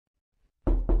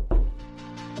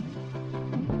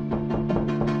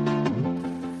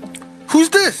Who's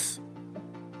this?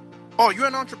 Oh, you're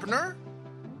an entrepreneur?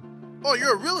 Oh,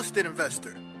 you're a real estate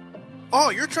investor.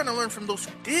 Oh, you're trying to learn from those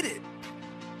who did it.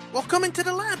 Well, come into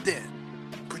the lab then.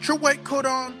 Put your white coat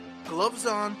on, gloves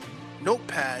on,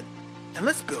 notepad, and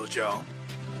let's build, y'all.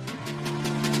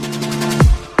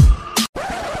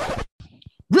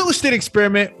 Real Estate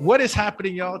Experiment. What is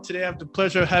happening, y'all? Today I have the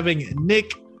pleasure of having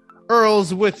Nick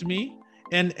Earls with me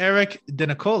and Eric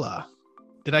DeNicola.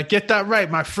 Did I get that right,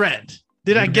 my friend?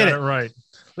 Did I get it right?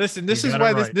 Listen, this is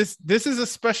why this is a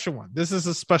special one. This is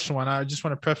a special one. I just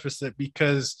want to preface it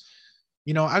because,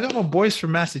 you know, I got my boys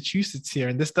from Massachusetts here,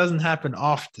 and this doesn't happen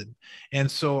often. And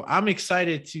so I'm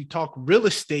excited to talk real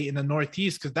estate in the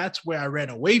Northeast because that's where I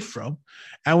ran away from.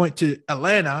 I went to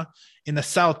Atlanta in the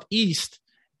Southeast,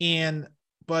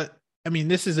 but I mean,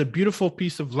 this is a beautiful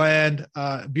piece of land,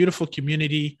 beautiful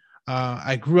community.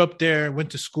 I grew up there, went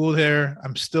to school there.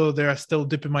 I'm still there. I'm still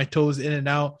dipping my toes in and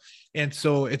out. And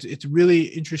so it's really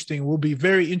interesting. It will be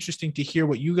very interesting to hear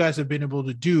what you guys have been able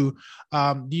to do.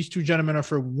 These two gentlemen are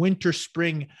from Winter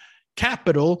Spring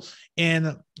Capital.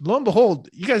 And lo and behold,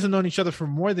 you guys have known each other for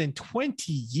more than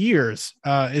 20 years.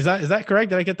 Is that correct?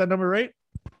 Did I get that number right?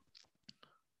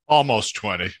 Almost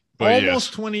 20. But almost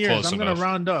yes, 20 years. I'm going to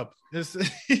round up.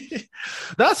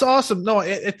 That's awesome. No,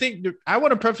 I think I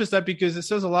want to preface that because it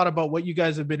says a lot about what you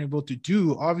guys have been able to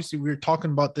do. Obviously, we were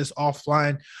talking about this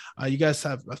offline. You guys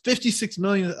have 56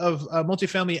 million of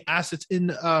multifamily assets in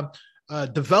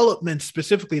development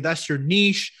specifically. That's your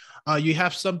niche. You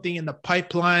have something in the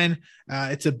pipeline.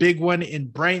 It's a big one in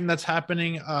Brighton that's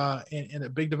happening in a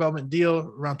big development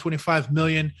deal around 25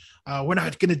 million. We're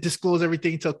not going to disclose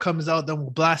everything until it comes out. Then we'll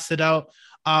blast it out.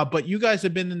 But you guys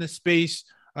have been in the space.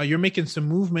 You're making some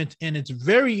movement, and it's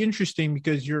very interesting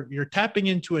because you're tapping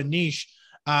into a niche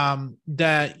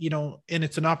that, you know, and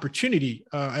it's an opportunity.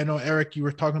 I know, Eric, you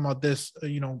were talking about this,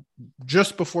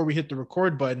 just before we hit the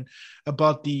record button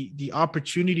about the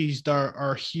opportunities that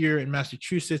are here in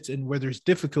Massachusetts, and where there's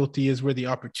difficulty is where the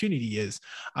opportunity is.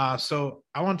 So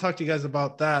I want to talk to you guys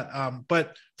about that.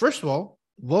 But first of all,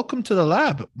 welcome to the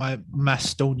lab, my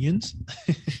Mastonians.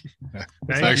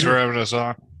 Thanks for having us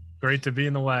on. Great to be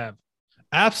in the lab.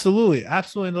 Absolutely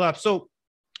in the lab. So,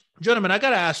 gentlemen, I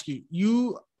got to ask you,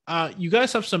 you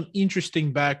guys have some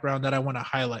interesting background that I want to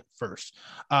highlight first.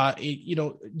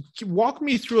 Walk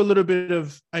me through a little bit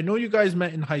of, I know you guys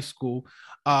met in high school,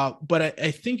 but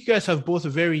I think you guys have both a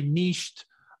very niched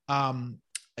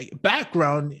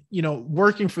background,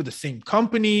 working for the same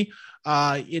company,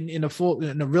 in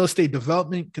a real estate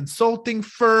development consulting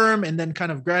firm, and then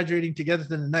kind of graduating together to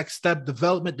the next step,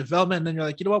 development. And then you're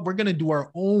like, you know what, we're going to do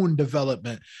our own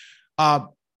development.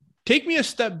 Take me a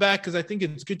step back, because I think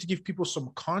it's good to give people some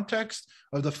context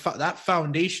of that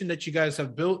foundation that you guys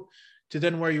have built to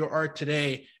then where you are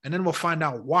today. And then we'll find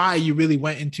out why you really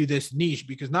went into this niche,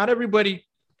 because not everybody,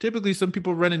 typically some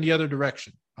people run in the other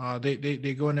direction.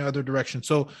 They go in the other direction.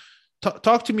 So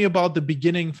talk to me about the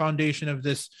beginning foundation of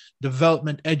this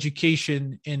development,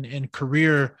 education, and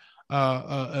career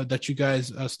that you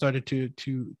guys started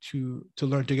to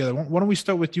learn together. Why don't we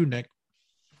start with you, Nick?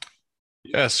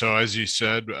 Yeah. So as you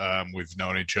said, we've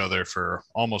known each other for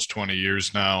almost 20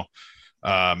 years now.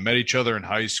 Met each other in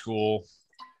high school.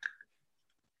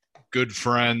 Good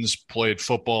friends, played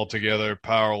football together,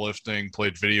 powerlifting,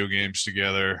 played video games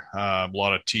together, a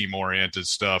lot of team-oriented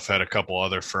stuff, had a couple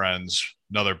other friends.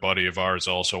 Another buddy of ours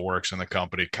also works in the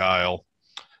company, Kyle.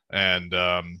 And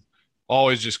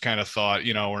always just kind of thought,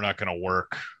 we're not going to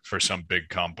work for some big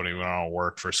company. We don't want to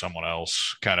work for someone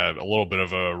else. Kind of a little bit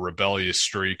of a rebellious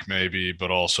streak maybe,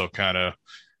 but also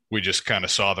we just kind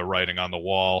of saw the writing on the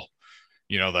wall.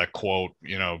 That quote,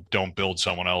 don't build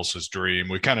someone else's dream.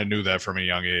 We kind of knew that from a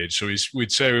young age. So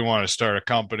we'd say we want to start a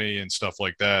company and stuff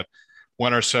like that.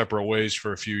 Went our separate ways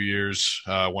for a few years,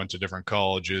 went to different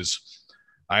colleges.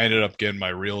 I ended up getting my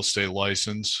real estate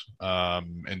license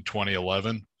in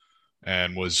 2011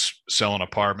 and was selling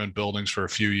apartment buildings for a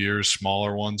few years,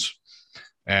 smaller ones.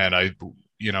 And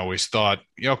we thought,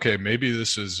 okay, maybe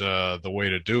this is the way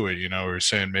to do it. We were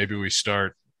saying maybe we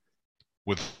start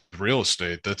with real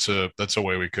estate. That's a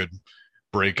way we could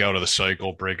break out of the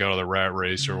cycle, break out of the rat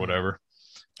race or whatever.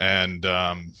 And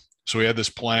so we had this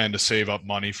plan to save up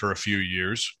money for a few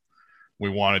years. We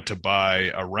wanted to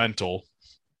buy a rental,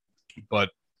 but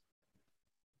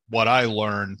what I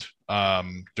learned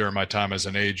during my time as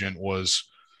an agent was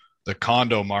the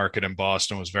condo market in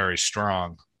Boston was very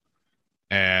strong,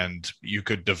 and you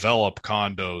could develop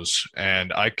condos.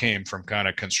 And I came from kind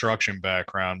of construction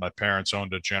background. My parents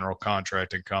owned a general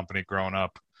contracting company growing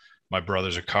up. My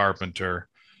brother's a carpenter.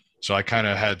 So I kind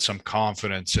of had some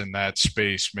confidence in that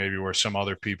space, maybe where some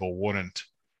other people wouldn't.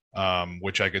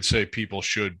 which I could say people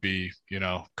should be,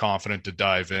 confident to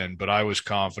dive in. But I was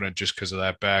confident just because of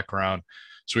that background.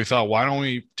 So we thought, why don't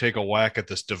we take a whack at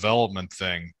this development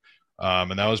thing?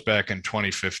 And that was back in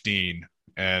 2015.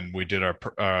 And we did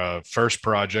our first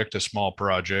project, a small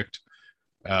project,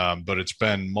 but it's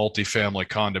been multifamily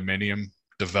condominium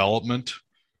development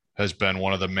has been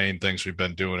one of the main things we've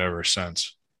been doing ever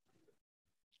since.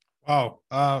 Wow.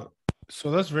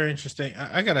 So that's very interesting.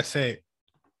 I gotta say,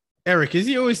 Eric, is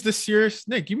he always this serious?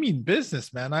 Nick, you mean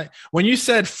business, man. When you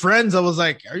said friends, I was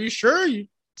like, are you sure? You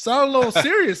sound a little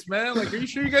serious, man. Like, are you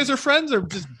sure you guys are friends or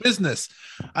just business?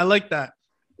 I like that.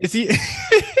 Is he?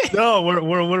 No,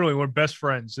 we're literally best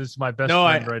friends. This is my best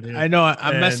friend right here. I know.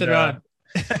 I'm messing around.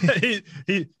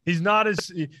 He's not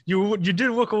as you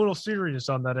did look a little serious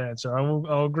on that answer.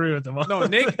 I'll agree with him. No,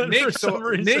 Nick.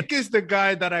 Nick is the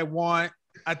guy that I want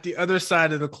at the other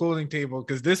side of the clothing table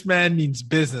because this man means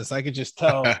business. I could just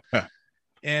tell.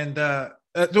 And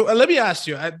let me ask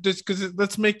you, because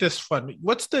let's make this fun.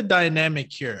 What's the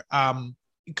dynamic here?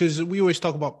 Because we always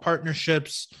talk about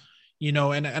partnerships, and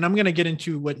I'm going to get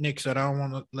into what Nick said. I don't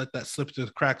want to let that slip through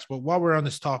the cracks. But while we're on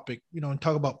this topic, and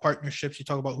talk about partnerships, you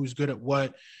talk about who's good at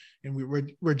what, and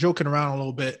we're joking around a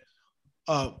little bit.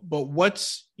 But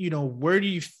what's, where do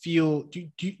you feel,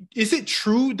 is it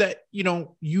true that,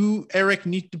 you, Eric,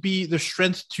 need to be the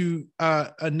strength to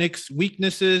Nick's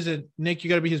weaknesses, and Nick,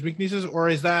 you got to be his weaknesses, or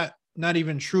is that not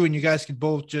even true? And you guys could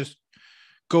both just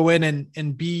go in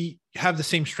and have the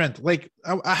same strength. Like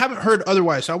I haven't heard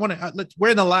otherwise. So I want to, we're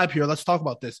in the lab here. Let's talk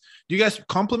about this. Do you guys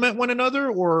complement one another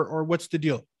or what's the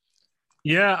deal?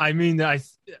 Yeah, I mean,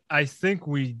 I think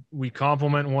we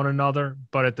complement one another,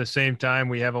 but at the same time,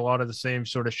 we have a lot of the same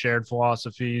sort of shared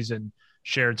philosophies and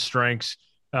shared strengths.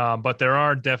 But there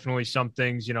are definitely some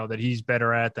things, that he's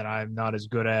better at that I'm not as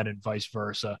good at, and vice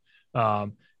versa.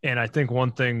 And I think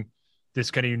one thing that's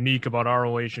kind of unique about our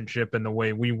relationship and the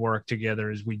way we work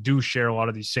together is we do share a lot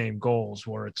of these same goals,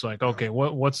 where it's like, okay,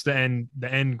 what's the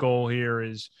end goal here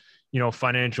is,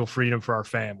 financial freedom for our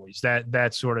families,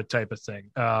 that sort of type of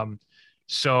thing.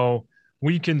 So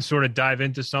we can sort of dive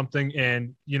into something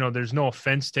and, there's no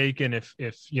offense taken if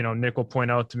Nick will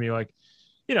point out to me like,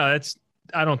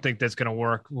 I don't think that's going to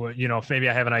work. If maybe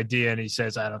I have an idea and he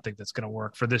says, I don't think that's going to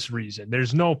work for this reason.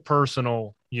 There's no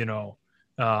personal,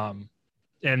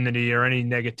 enmity or any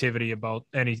negativity about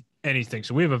anything.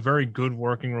 So we have a very good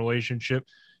working relationship.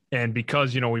 And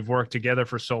because, we've worked together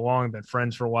for so long, been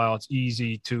friends for a while, it's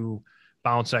easy to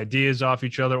bounce ideas off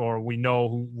each other, or we know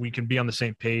who we can be on the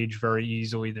same page very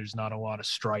easily. There's not a lot of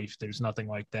strife. There's nothing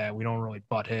like that. We don't really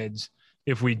butt heads.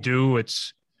 If we do,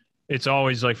 it's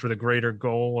always like for the greater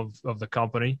goal of the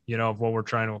company, of what we're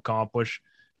trying to accomplish.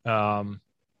 And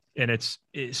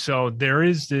so there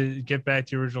is, to get back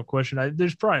to your original question,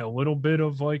 there's probably a little bit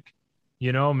of like,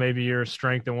 maybe your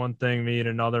strength in one thing, me in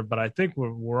another, but I think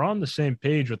we're on the same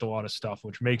page with a lot of stuff,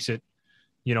 which makes it,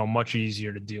 much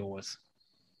easier to deal with.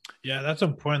 Yeah, that's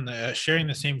important. Sharing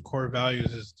the same core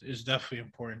values is definitely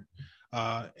important.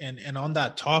 And on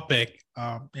that topic,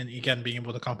 and again, being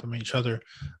able to complement each other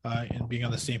and being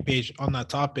on the same page on that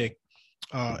topic,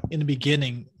 in the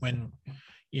beginning, when,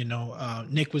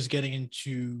 Nick was getting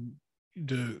into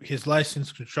his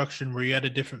licensed construction, were you at a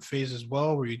different phase as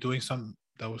well? Were you doing something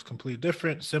that was completely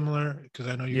different, similar? Because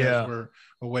I know you guys were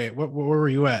away. Where were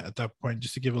you at that point?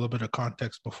 Just to give a little bit of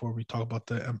context before we talk about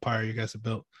the empire you guys have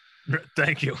built.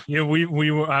 Thank you. Yeah,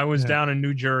 I was down in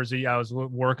New Jersey. I was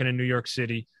working in New York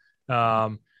City.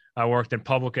 I worked in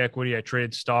public equity. I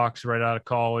traded stocks right out of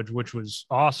college, which was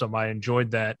awesome. I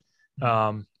enjoyed that.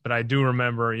 But I do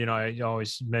remember, I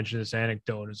always mention this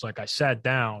anecdote. It's like I sat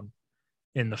down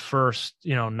in the first,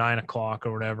 9 o'clock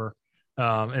or whatever,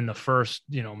 in the first,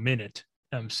 minute.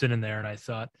 I'm sitting there and I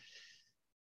thought,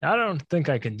 I don't think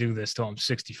I can do this till I'm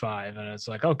 65. And it's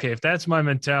like, okay, if that's my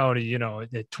mentality,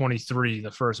 at 23, the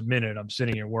first minute I'm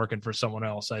sitting here working for someone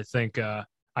else, I think I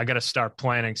got to start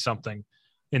planning something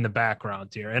in the background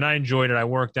here. And I enjoyed it. I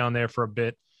worked down there for a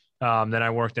bit. Then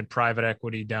I worked in private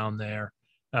equity down there.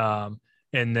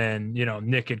 And then,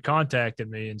 Nick had contacted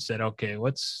me and said, okay,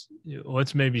 let's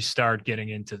maybe start getting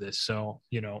into this. So,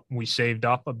 we saved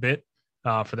up a bit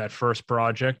for that first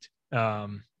project.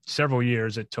 Several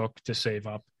years it took to save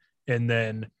up. And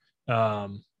then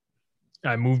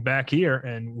I moved back here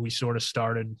and we sort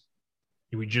of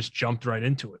we just jumped right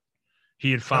into it.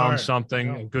 He had found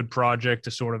a good project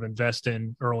to sort of invest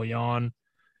in early on,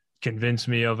 convinced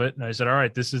me of it. And I said, all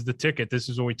right, this is the ticket. This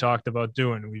is what we talked about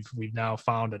doing. We've now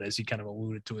found it, as he kind of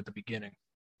alluded to at the beginning.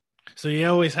 So you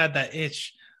always had that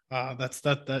itch That's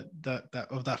that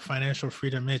of that financial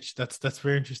freedom itch. That's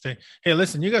very interesting. Hey,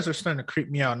 listen, you guys are starting to creep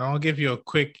me out, and I'll give you a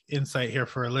quick insight here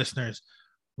for our listeners.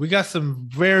 We got some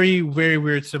very, very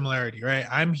weird similarity, right?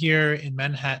 I'm here in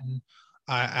Manhattan.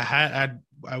 I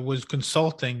was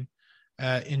consulting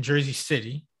in Jersey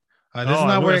City. This is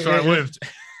not where I lived.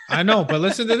 I know, but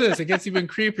listen to this. It gets even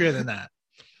creepier than that.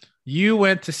 You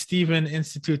went to Stephen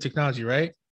Institute of Technology,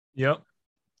 right? Yep.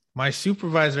 My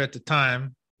supervisor at the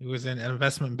time, who was in an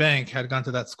investment bank, had gone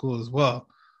to that school as well.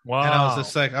 Wow. And I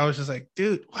was just like,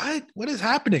 dude, what is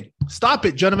happening? Stop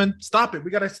it, gentlemen. Stop it.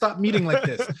 We got to stop meeting like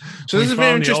this. So this is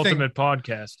very interesting. The ultimate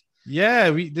podcast. Yeah,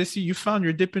 you found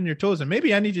your dip in your toes, and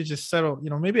maybe I need to just settle.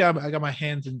 Maybe I got my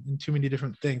hands in too many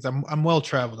different things. I'm well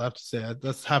traveled, I have to say.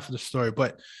 That's half of the story,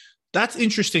 but that's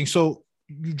interesting. So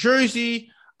New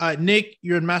Jersey, Nick,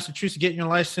 you're in Massachusetts, getting your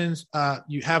license.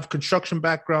 You have construction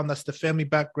background. That's the family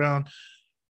background.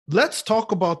 Let's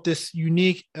talk about this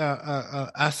unique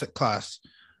asset class.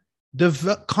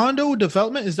 Condo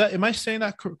development, am I saying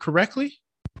that correctly?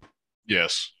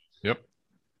 Yes. Yep.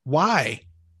 Why?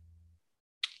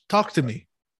 Talk to me.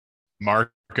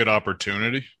 Market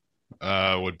opportunity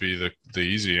would be the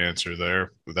easy answer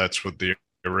there. That's what the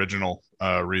original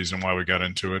reason why we got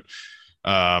into it.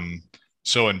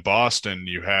 So in Boston,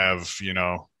 you have,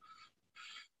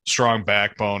 strong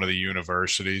backbone of the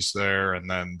universities there, and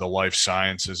then the life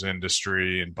sciences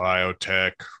industry and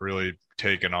biotech really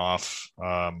taken off.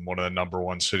 One of the number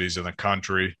one cities in the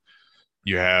country.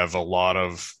 You have a lot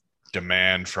of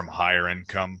demand from higher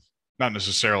income, not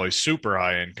necessarily super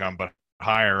high income, but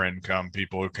higher income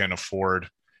people who can afford,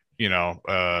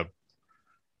 $400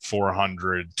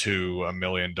 to $1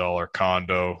 million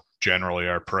condo, generally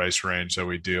our price range that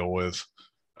we deal with.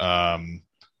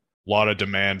 A lot of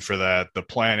demand for that. The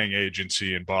planning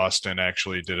agency in Boston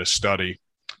actually did a study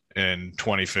in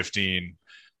 2015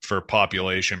 for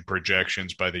population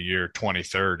projections by the year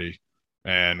 2030,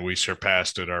 and we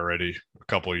surpassed it already a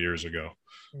couple of years ago.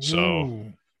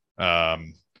 So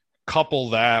couple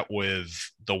that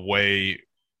with the way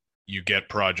you get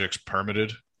projects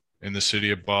permitted in the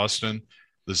city of Boston.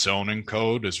 The zoning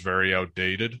code is very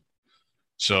outdated,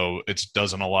 so it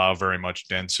doesn't allow very much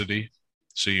density.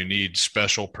 So you need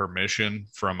special permission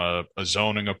from a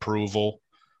zoning approval.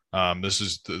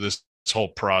 This whole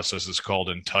process is called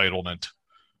entitlement,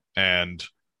 and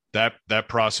that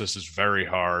process is very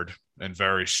hard and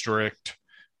very strict.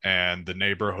 And the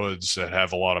neighborhoods that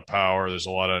have a lot of power, there's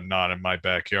a lot of not in my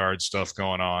backyard stuff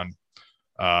going on,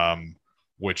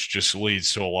 which just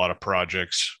leads to a lot of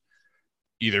projects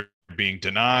either being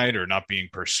denied or not being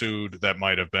pursued that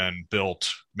might have been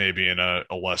built maybe in a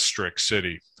less strict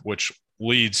city, which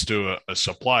leads to a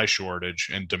supply shortage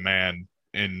and demand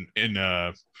in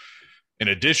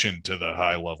addition to the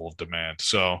high level of demand.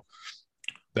 So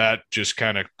that just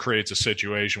kind of creates a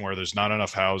situation where there's not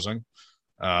enough housing.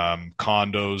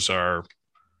 Condos are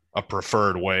a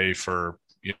preferred way for,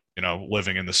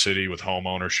 living in the city with home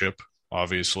ownership,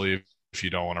 obviously, if you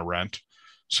don't want to rent.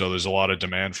 So there's a lot of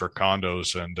demand for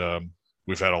condos, and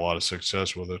we've had a lot of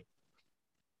success with it.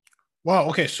 Wow.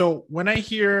 Okay. So when I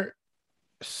hear,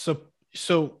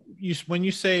 when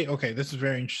you say, okay, this is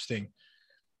very interesting.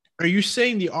 Are you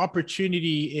saying the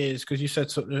opportunity is, because you said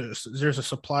there's a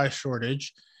supply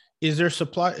shortage? Is a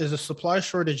supply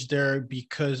shortage there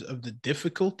because of the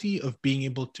difficulty of being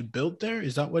able to build there?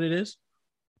 Is that what it is?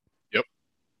 Yep.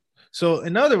 So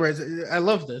in other words, I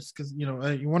love this because,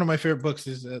 one of my favorite books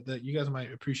is that you guys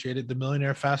might appreciate it, The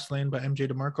Millionaire Fastlane by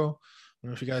MJ DeMarco. I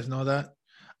don't know if you guys know that.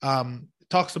 It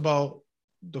talks about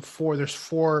there's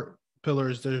four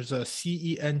pillars. There's a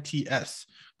CENTS,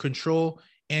 control,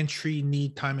 entry,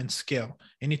 need, time, and scale.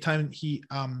 Anytime he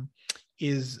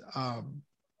is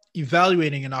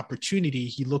evaluating an opportunity,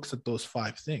 he looks at those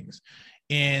five things.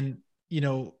 And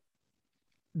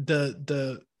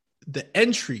the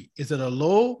entry, is it a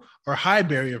low or high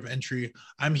barrier of entry?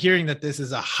 I'm hearing that this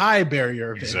is a high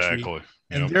barrier of entry,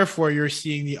 and therefore you're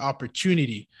seeing the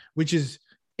opportunity, which is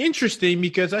interesting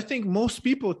because I think most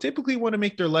people typically want to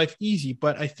make their life easy,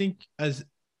 but I think as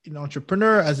an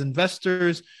entrepreneur, as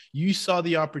investors, you saw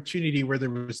the opportunity where there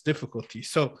was difficulty.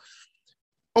 So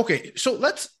okay, so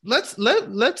let's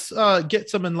get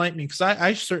some enlightenment, because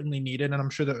I certainly need it, and I'm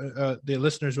sure that the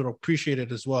listeners would appreciate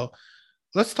it as well.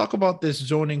 Let's talk about this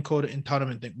zoning code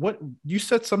entitlement thing. What you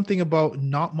said something about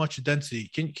not much density.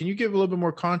 Can you give a little bit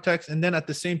more context? And then at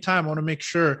the same time, I want to make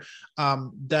sure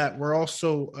that we're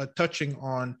also touching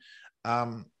on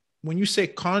when you say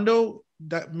condo,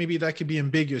 that maybe that could be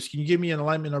ambiguous. Can you give me an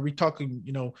alignment? Are we talking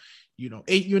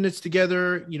 8 units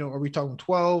together? Are we talking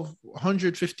 12,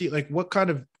 150? Like what kind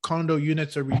of condo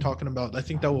units are we talking about? I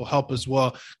think that will help as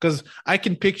well, because I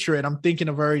can picture it. I'm thinking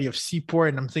of already of Seaport,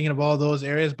 and I'm thinking of all those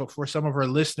areas. But for some of our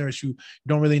listeners who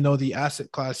don't really know the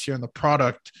asset class here and the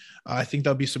product, I think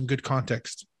that'll be some good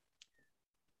context.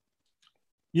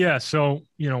 Yeah. So,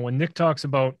 when Nick talks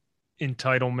about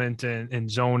entitlement and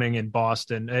zoning in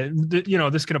Boston,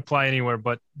 this can apply anywhere,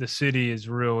 but the city is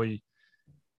really,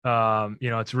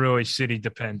 it's really city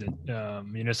dependent,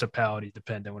 municipality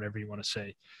dependent, whatever you want to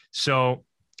say. So,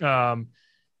 the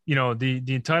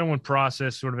entitlement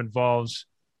process sort of involves,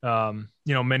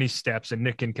 many steps, and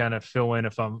Nick can kind of fill in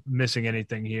if I'm missing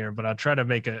anything here, but I'll try to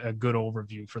make a good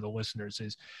overview for the listeners.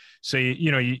 So,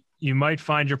 you might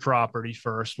find your property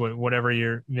first, whatever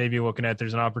you're maybe looking at.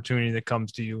 There's an opportunity that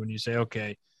comes to you and you say,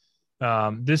 okay,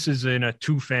 this is in a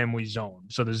 2-family zone.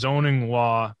 So the zoning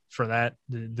law for that,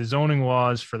 the zoning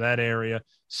laws for that area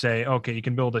say, okay, you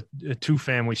can build a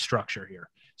 2-family structure here.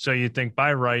 So you think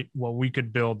by right, what we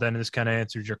could build then, and this kind of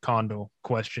answers your condo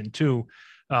question too,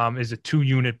 is a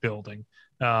 2-unit building.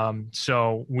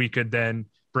 So we could then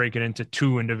break it into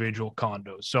 2 individual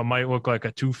condos. So it might look like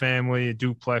a 2-family, a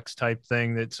duplex type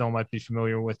thing that someone might be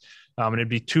familiar with. And it'd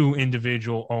be 2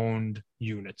 individual owned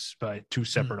units by 2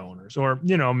 separate owners. Or,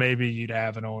 maybe you'd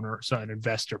have an owner, so an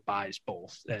investor buys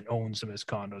both and owns them as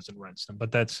condos and rents them.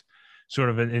 But that's sort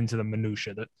of into the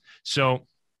minutia. So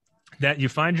that you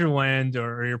find your land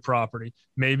or your property.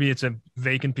 Maybe it's a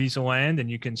vacant piece of land and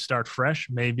you can start fresh.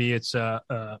 Maybe it's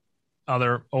a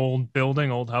other old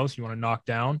building, old house you want to knock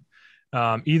down.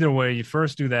 Either way, you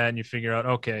first do that and you figure out,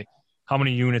 okay, how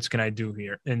many units can I do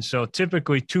here? And so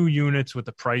typically 2 units with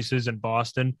the prices in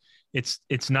Boston,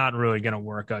 it's not really going to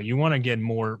work out. You want to get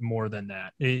more than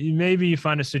that. Maybe you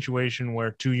find a situation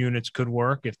where 2 units could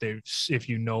work if the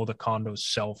condos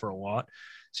sell for a lot.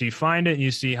 So you find it,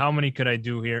 you see how many could I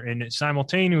do here? And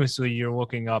simultaneously, you're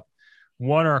looking up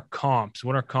what are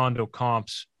condo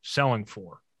comps selling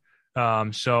for?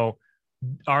 So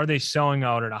are they selling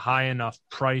out at a high enough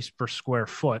price per square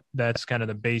foot? That's kind of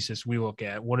the basis we look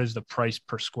at. What is the price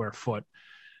per square foot?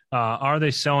 Are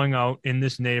they selling out in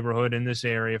this neighborhood, in this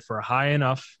area for a high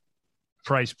enough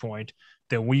price point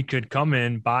that we could come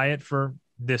in, buy it for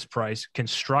this price,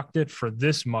 construct it for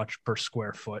this much per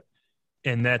square foot,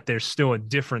 and that there's still a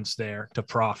difference there to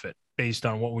profit based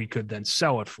on what we could then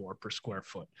sell it for per square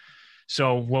foot.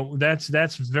 So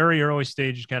that's very early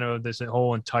stages, kind of this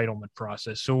whole entitlement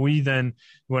process. So when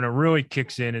it really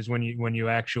kicks in is when you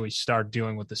actually start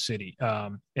dealing with the city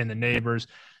and the neighbors.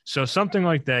 So something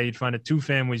like that, you'd find a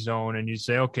 2-family zone and you'd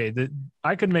say, okay,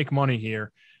 I could make money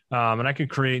here and I could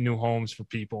create new homes for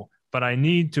people, but I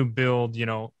need to build,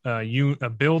 a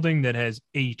building that has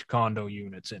 8 condo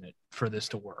units in it for this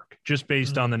to work, just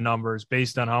based on the numbers,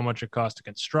 based on how much it costs to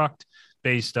construct,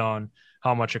 based on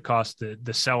how much it costs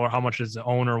the seller, how much does the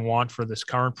owner want for this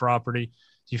current property.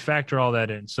 You factor all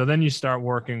that in. So then you start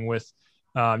working with,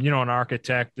 an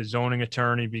architect, the zoning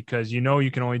attorney, because you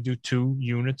can only do 2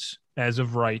 units as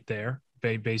of right there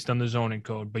based on the zoning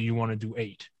code, but you want to do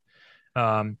 8.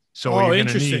 So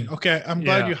interesting. Okay. I'm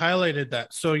glad you highlighted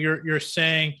that. So you're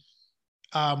saying,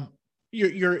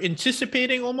 you're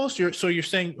anticipating almost, you're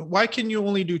saying, why can you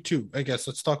only do 2? I guess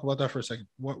let's talk about that for a second.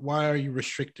 Why are you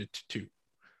restricted to 2?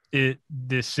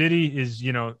 The city is,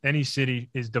 any city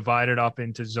is divided up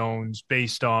into zones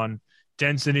based on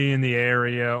density in the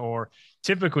area, or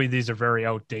typically these are very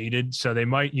outdated. So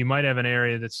you might have an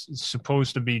area that's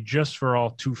supposed to be just for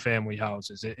all 2-family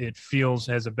houses. It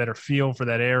has a better feel for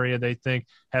that area. They think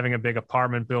having a big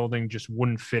apartment building just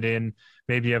wouldn't fit in.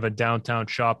 Maybe you have a downtown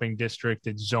shopping district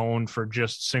that's zoned for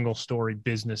just 1-story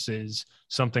businesses,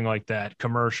 something like that,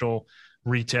 commercial,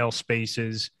 retail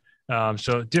spaces.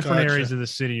 So different areas of the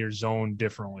city are zoned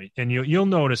differently. And you'll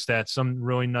notice that some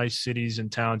really nice cities and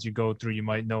towns you go through, you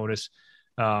might notice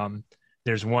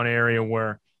there's one area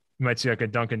where you might see like a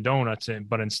Dunkin' Donuts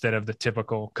but instead of the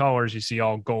typical colors, you see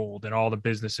all gold and all the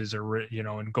businesses are,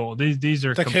 in gold. These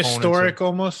are like historic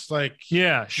almost like,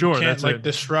 yeah, sure. That's like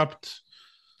disrupt.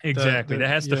 Exactly. That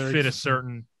has to fit a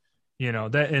certain,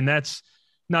 that's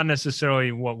not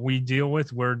necessarily what we deal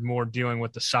with. We're more dealing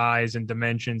with the size and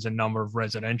dimensions and number of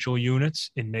residential units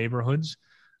in neighborhoods.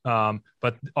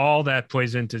 But all that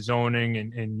plays into zoning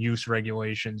and use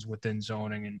regulations within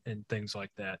zoning and things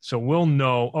like that. So we'll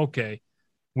know, okay,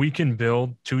 we can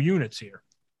build 2 units here,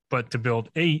 but to build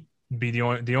 8 the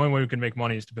only way we can make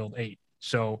money is to build 8.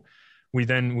 So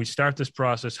we start this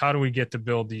process. How do we get to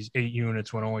build these 8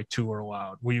 units when only 2 are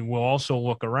allowed? We will also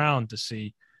look around to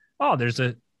see, there's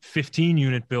a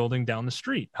 15-unit building down the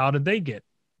street. How did they get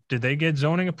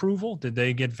zoning approval? Did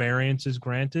they get variances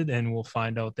granted? And we'll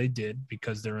find out they did,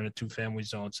 because they're in a 2-family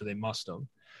zone, so they must have.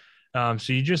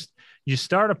 So you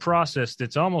start a process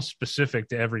that's almost specific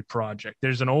to every project.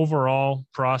 There's an overall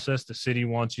process the city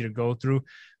wants you to go through,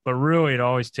 but really it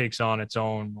always takes on its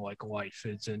own like life.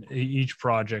 Each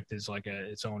project is like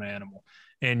its own animal,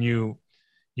 and you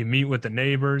meet with the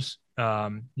neighbors.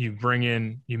 You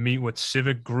meet with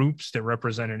civic groups that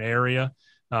represent an area.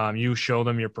 You show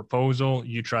them your proposal.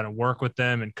 You try to work with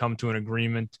them and come to an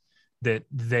agreement that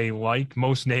they like.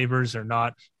 Most neighbors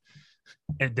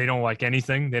they don't like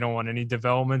anything. They don't want any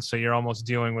development. So you're almost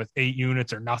dealing with 8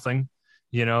 units or nothing.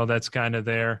 That's kind of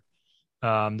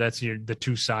that's the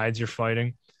two sides you're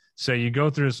fighting. So you go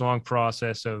through this long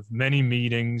process of many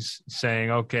meetings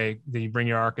saying, okay, then you bring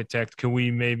your architect.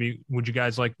 Would you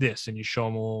guys like this? And you show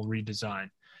them a little redesign.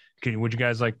 Would you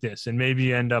guys like this? And maybe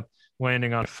you end up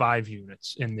landing on 5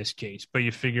 units in this case, but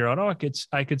you figure out,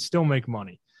 I could still make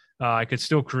money. I could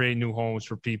still create new homes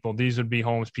for people. These would be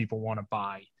homes people want to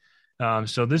buy.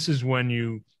 So this is when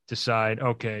you decide,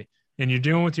 okay, and you're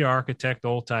dealing with your architect the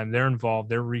whole time. They're involved.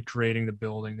 They're recreating the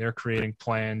building. They're creating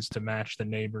plans to match the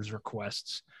neighbors'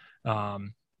 requests.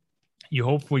 You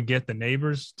hopefully get the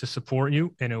neighbors to support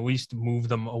you and at least move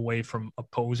them away from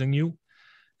opposing you.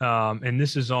 And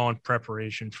this is all in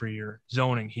preparation for your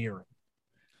zoning hearing,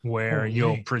 where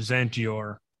you'll present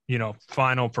your,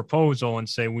 final proposal and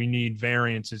say, we need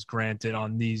variances granted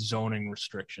on these zoning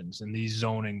restrictions and these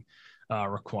zoning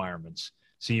requirements.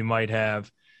 So you might have,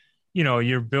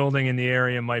 your building in the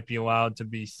area might be allowed to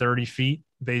be 30 feet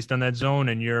based on that zone,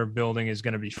 and your building is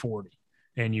going to be 40.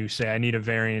 And you say, I need a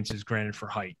variance granted for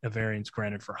height.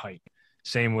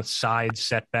 Same with side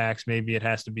setbacks. Maybe it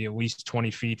has to be at least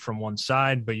 20 feet from one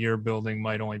side, but your building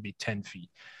might only be 10 feet.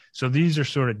 So these are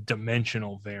sort of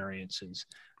dimensional variances.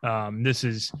 This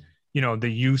is, the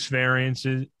use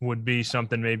variances would be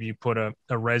something, maybe you put a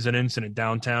residence in a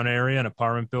downtown area, an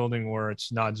apartment building where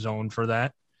it's not zoned for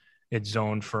that. It's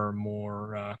zoned for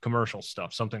more commercial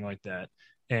stuff, something like that.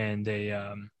 And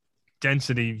a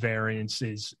density variance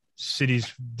is,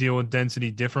 cities deal with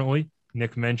density differently.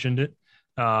 Nick mentioned it.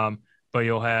 But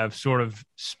you'll have sort of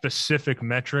specific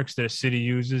metrics that a city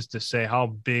uses to say how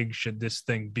big should this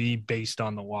thing be based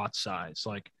on the lot size,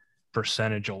 like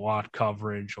percentage of lot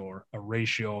coverage or a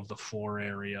ratio of the floor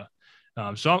area.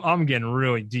 So I'm getting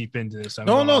really deep into this.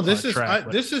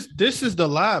 This is the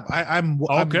lab. I'm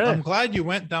glad you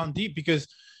went down deep, because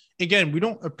again, we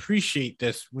don't appreciate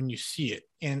this when you see it,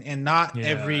 and not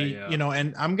every.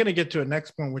 And I'm going to get to a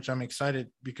next point, which I'm excited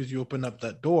because you opened up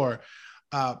that door.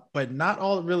 But not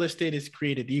all real estate is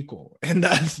created equal. And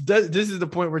this is the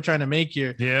point we're trying to make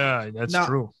here. Yeah, that's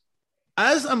true.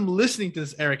 As I'm listening to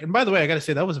this, Eric, and by the way, I got to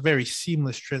say that was a very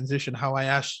seamless transition, how I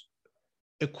asked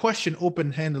a question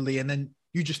open-handedly, and then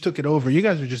you just took it over. You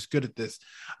guys are just good at this.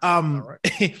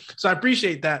 Right. So I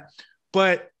appreciate that.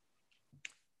 But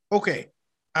okay,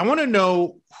 I want to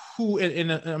know who, and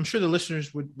I'm sure the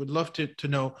listeners would love to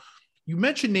know. You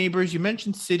mentioned neighbors, you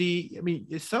mentioned city. I mean,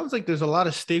 it sounds like there's a lot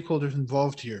of stakeholders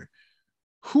involved here.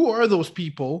 Who are those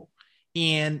people,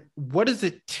 and what does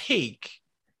it take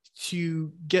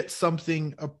to get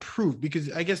something approved?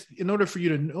 Because I guess in order for you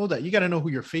to know that, you got to know who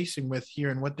you're facing with here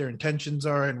and what their intentions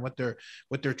are and what they're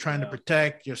trying to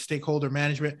protect, your stakeholder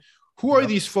management. Who are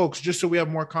these folks, just so we have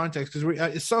more context?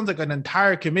 Because it sounds like an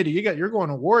entire committee. You're going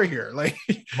to war here, like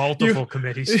multiple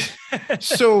committees.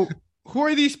 So who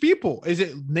are these people? Is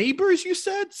it neighbors, you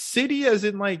said? City, as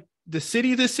in like the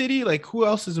city? Like, who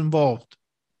else is involved?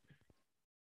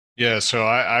 Yeah, so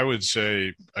I would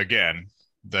say, again,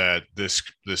 that this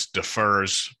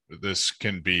differs. This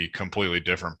can be completely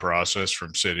different process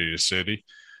from city to city.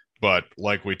 But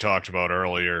like we talked about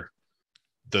earlier,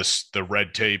 the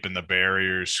red tape and the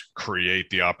barriers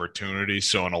create the opportunity.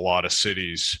 So in a lot of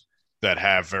cities that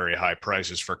have very high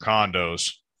prices for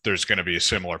condos, there's going to be a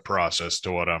similar process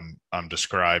to what I'm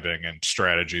describing, and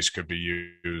strategies could be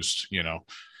used,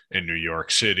 in New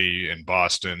York City, in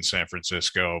Boston, San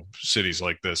Francisco. Cities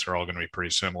like this are all going to be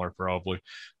pretty similar, probably.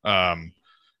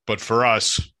 But for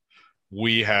us,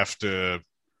 we have to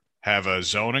have a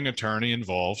zoning attorney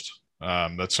involved.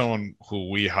 That's someone who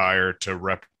we hire to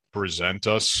represent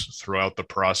us throughout the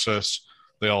process.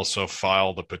 They also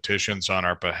file the petitions on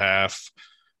our behalf.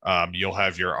 You'll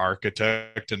have your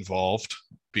architect involved,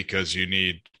 because you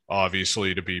need,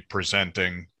 obviously, to be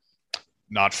presenting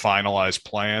not finalized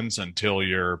plans until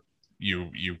you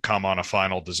come on a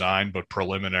final design, but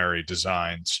preliminary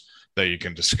designs that you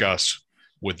can discuss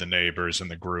with the neighbors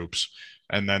and the groups.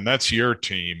 And then that's your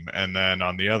team. And then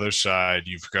on the other side,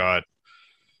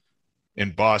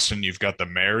 in Boston, you've got the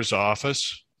mayor's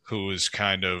office, who is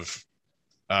kind of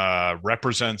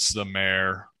represents the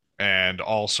mayor and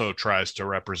also tries to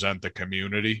represent the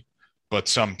community. but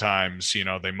sometimes,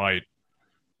 they might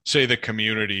say the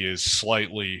community is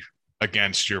slightly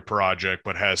against your project,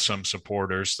 but has some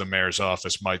supporters. The mayor's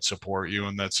office might support you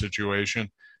in that situation.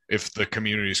 If the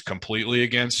community is completely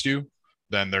against you,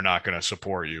 then they're not going to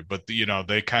support you. But,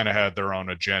 they kind of had their own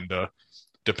agenda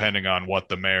depending on what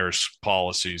the mayor's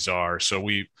policies are. So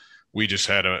we just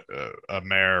had a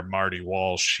mayor, Marty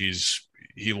Walsh.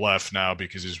 He left now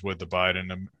because he's with the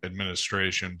Biden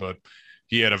administration, but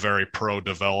he had a very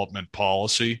pro-development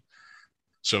policy.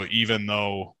 So even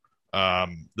though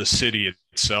the city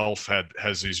itself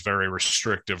has these very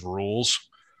restrictive rules,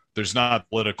 there's not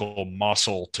political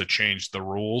muscle to change the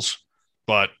rules,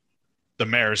 but the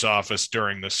mayor's office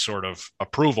during this sort of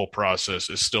approval process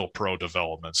is still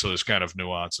pro-development. So there's kind of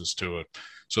nuances to it.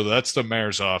 So that's the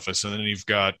mayor's office. And then you've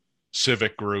got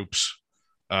civic groups.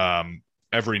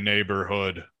 Every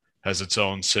neighborhood has its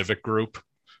own civic group,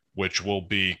 which will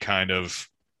be kind of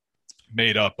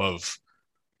made up of,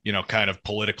 kind of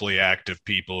politically active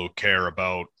people who care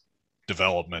about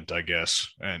development, I guess,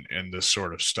 and this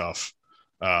sort of stuff.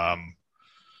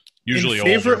 Usually in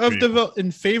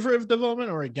favor of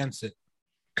development or against it?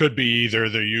 Could be either.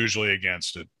 They're usually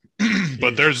against it,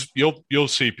 but you'll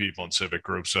see people in civic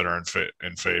groups that are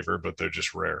in favor, but they're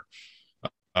just rare.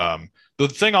 The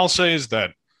thing I'll say is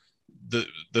that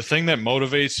the thing that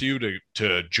motivates you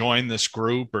to join this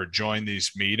group or join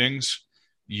these meetings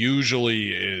usually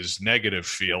is negative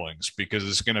feelings, because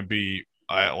it's going to be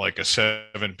like a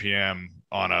 7 p.m.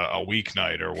 on a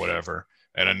weeknight or whatever,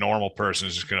 and a normal person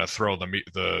is just going to throw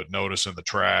the notice in the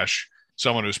trash.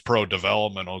 Someone who's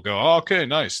pro-development will go, oh, okay,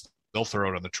 nice. They'll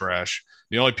throw it in the trash.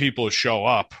 The only people who show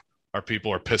up are people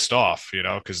who are pissed off,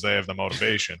 because they have the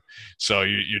motivation. So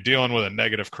you're dealing with a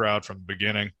negative crowd from the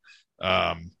beginning,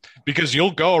 because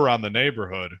you'll go around the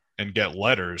neighborhood and get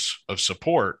letters of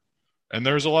support. And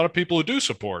there's a lot of people who do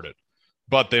support it,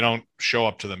 but they don't show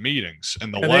up to the meetings.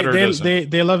 And letter doesn't.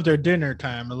 They love their dinner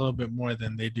time a little bit more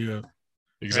than they do.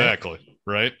 Exactly.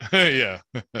 Right? Yeah.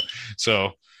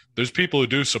 So there's people who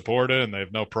do support it and they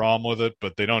have no problem with it,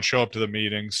 but they don't show up to the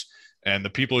meetings. And the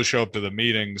people who show up to the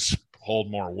meetings hold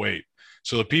more weight.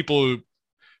 So the people who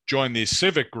join these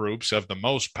civic groups have the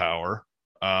most power.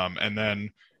 And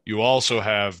then you also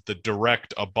have the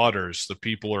direct abutters, the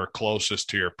people who are closest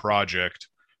to your project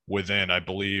within, I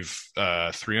believe,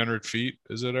 300 feet.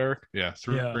 Is it, Eric? Yeah,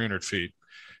 300 feet.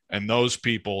 And those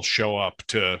people show up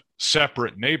to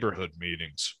separate neighborhood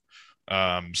meetings.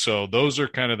 So those are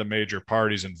kind of the major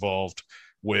parties involved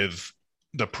with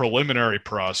the preliminary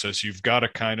process. You've got to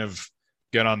kind of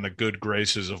get on the good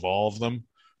graces of all of them,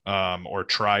 or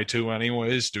try to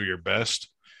anyways, do your best.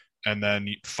 And then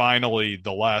finally,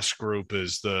 the last group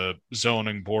is the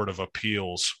Zoning Board of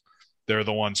Appeals. They're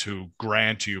the ones who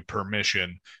grant you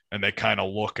permission, and they kind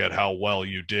of look at how well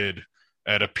you did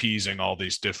at appeasing all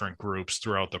these different groups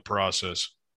throughout the process.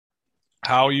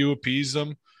 How you appease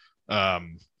them,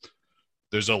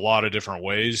 there's a lot of different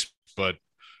ways, but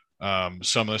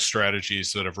some of the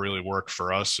strategies that have really worked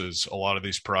for us is a lot of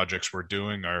these projects we're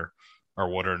doing are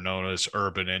what are known as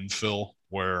urban infill,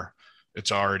 where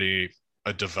it's already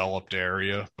a developed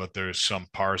area, but there's some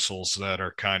parcels that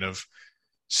are kind of,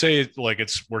 say, like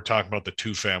we're talking about the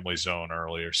 2-family zone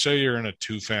earlier. Say you're in a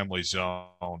 2-family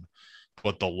zone,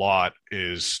 but the lot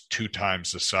is 2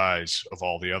 times the size of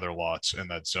all the other lots in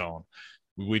that zone.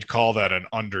 We'd call that an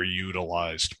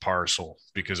underutilized parcel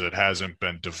because it hasn't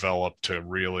been developed to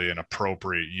really an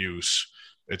appropriate use.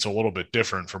 It's a little bit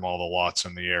different from all the lots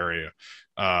in the area.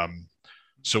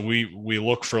 So we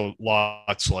look for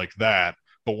lots like that,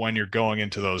 but when you're going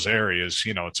into those areas,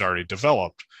 it's already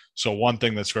developed. So one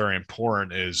thing that's very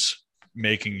important is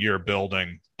making your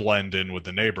building blend in with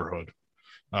the neighborhood,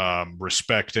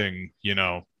 respecting,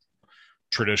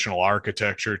 traditional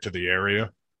architecture to the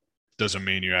area. Doesn't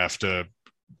mean you have to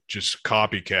just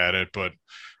copycat it, but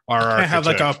I have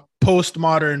like a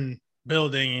postmodern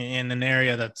building in an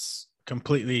area that's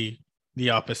completely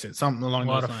the opposite, something along those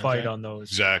lines. A lot of fight on those.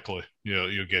 Exactly.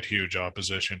 You'll get huge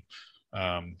opposition.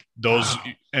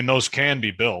 Those can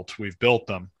be built. We've built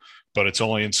them, but it's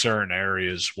only in certain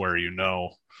areas where you're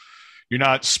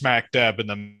not smack dab in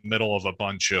the middle of a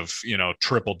bunch of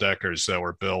triple deckers that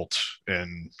were built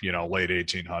in late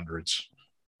 1800s.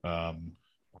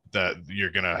 That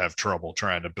you're going to have trouble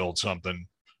trying to build something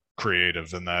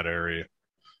creative in that area.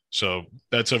 So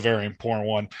that's a very important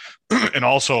one. And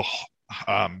also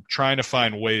trying to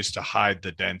find ways to hide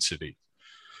the density.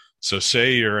 So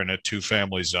say you're in a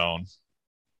 2-family zone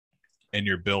and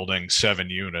you're building 7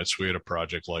 units. We had a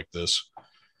project like this.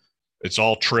 It's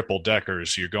all triple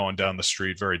deckers. You're going down the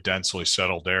street, very densely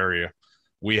settled area.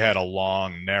 We had a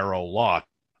long, narrow lot.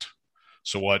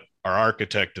 So what our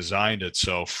architect designed it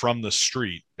so from the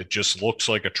street, it just looks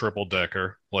like a triple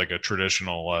decker, like a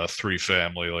traditional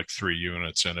 3-family, like 3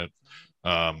 units in it.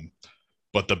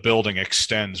 But the building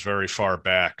extends very far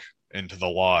back into the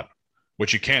lot,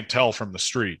 which you can't tell from the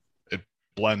street. It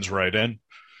blends right in.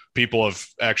 People have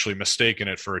actually mistaken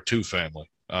it for a 2-family.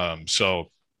 So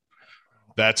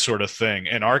that sort of thing.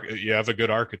 And you have a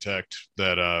good architect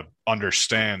that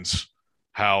understands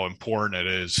how important it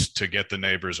is to get the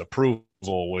neighbors'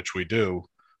 approval, which we do.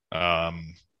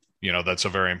 That's a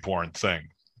very important thing,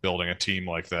 building a team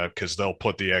like that, because they'll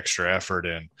put the extra effort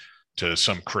in to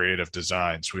some creative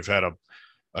designs. We've had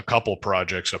a couple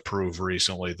projects approved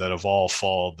recently that have all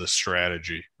followed this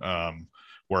strategy,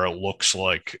 where it looks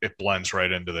like it blends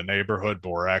right into the neighborhood, but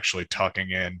we're actually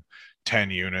tucking in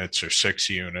 10 units or 6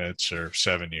 units or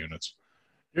 7 units.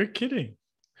 You're kidding.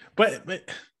 But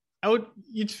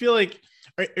you'd feel like,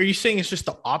 are you saying it's just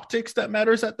the optics that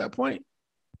matters at that point?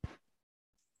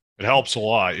 It helps a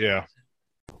lot. Yeah.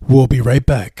 We'll be right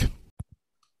back.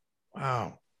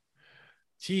 Wow.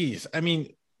 Jeez. I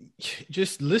mean,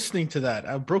 just listening to that,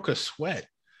 I broke a sweat.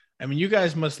 I mean, you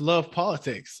guys must love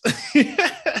politics.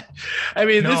 I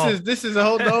mean, no. This is a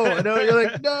whole no. I know you're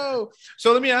like, no.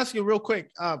 So let me ask you real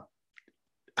quick.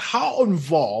 How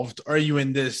involved are you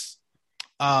in this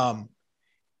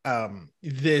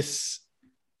this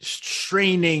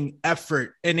straining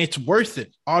effort? And it's worth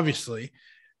it, obviously.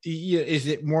 Is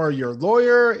it more your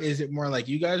lawyer? Is it more like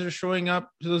you guys are showing up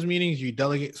to those meetings? You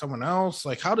delegate someone else?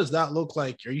 Like, how does that look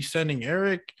like? Are you sending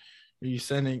Eric? Are you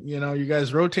sending, you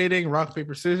guys rotating, rock,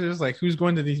 paper, scissors? Like, who's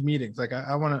going to these meetings? Like,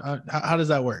 I want to, how does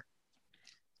that work?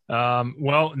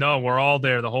 Well, no, we're all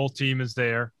there. The whole team is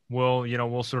there.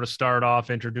 We'll sort of start off,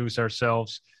 introduce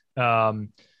ourselves.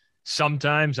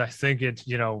 Sometimes I think it's,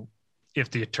 if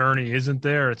the attorney isn't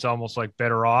there, it's almost like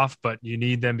better off, but you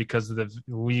need them because of the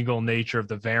legal nature of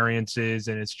the variances.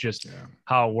 And it's just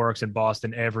how it works in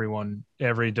Boston.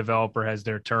 Every developer has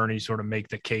their attorney sort of make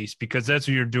the case, because that's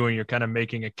what you're doing. You're kind of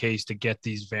making a case to get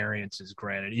these variances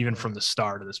granted, even from the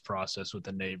start of this process with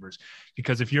the neighbors.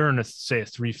 Because if you're in a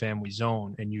 3-family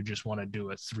zone and you just want to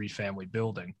do a 3-family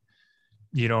building,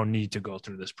 you don't need to go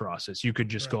through this process. You could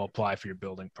just go apply for your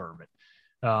building permit.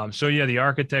 The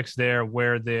architect's there,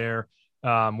 we're there.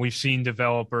 We've seen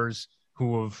developers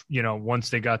who have,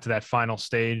 once they got to that final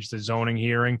stage, the zoning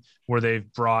hearing, where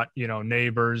they've brought,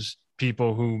 neighbors,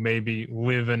 people who maybe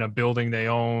live in a building they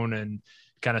own and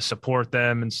kind of support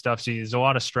them and stuff. See, there's a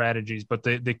lot of strategies, but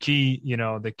the key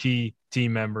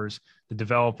team members, the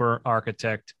developer,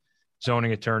 architect,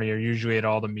 zoning attorney, are usually at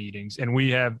all the meetings. And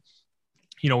we have,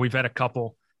 we've had a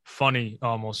couple funny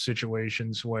almost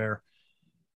situations where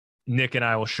Nick and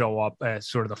I will show up at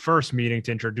sort of the first meeting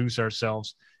to introduce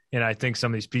ourselves. And I think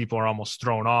some of these people are almost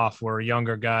thrown off, where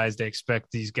younger guys, they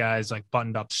expect these guys like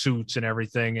buttoned up suits and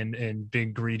everything and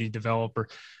big greedy developer.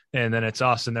 And then it's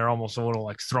us and they're almost a little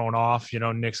like thrown off.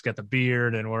 Nick's got the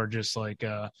beard and we're just like,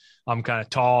 I'm kind of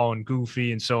tall and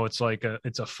goofy. And so it's like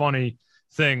it's a funny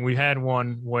thing. We had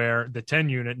one where the 10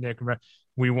 unit, Nick,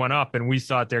 we went up and we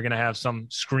thought they're going to have some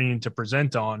screen to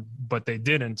present on, but they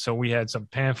didn't. So we had some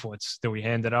pamphlets that we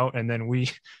handed out, and then we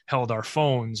held our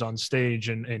phones on stage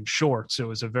in shorts. It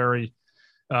was a very,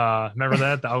 remember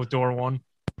that, the outdoor one?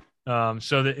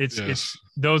 It's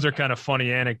those are kind of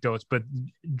funny anecdotes, but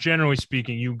generally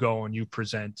speaking, you go and you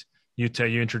present, you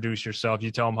introduce yourself,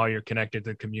 you tell them how you're connected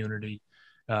to the community.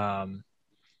 And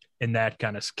that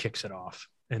kind of kicks it off.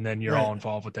 And then you're all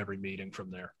involved with every meeting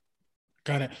from there.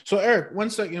 Got it. So Eric,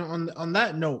 one second on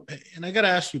that note, and I got to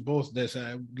ask you both this, and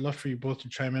I would love for you both to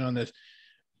chime in on this.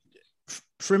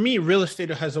 For me, real estate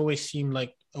has always seemed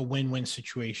like a win-win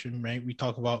situation, right? We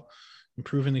talk about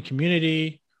improving the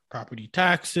community, property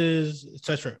taxes,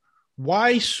 etc.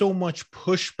 Why so much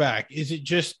pushback? Is it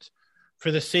just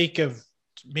for the sake of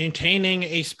maintaining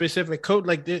a specific code?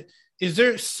 Like, is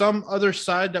there some other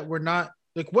side that we're not?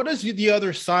 Like, what is the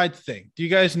other side thing? Do you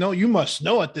guys know? You must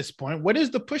know at this point. What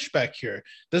is the pushback here?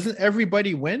 Doesn't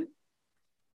everybody win?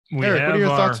 Eric, what are your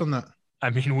thoughts on that? I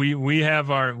mean, we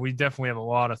definitely have a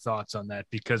lot of thoughts on that,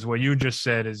 because what you just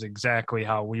said is exactly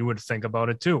how we would think about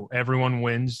it too. Everyone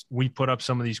wins. We put up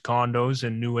some of these condos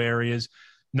in new areas.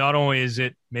 Not only is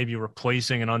it maybe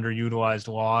replacing an underutilized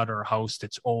lot or a house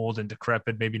that's old and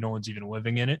decrepit, maybe no one's even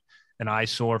living in it, an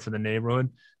eyesore for the neighborhood.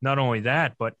 Not only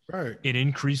that, but it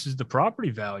increases the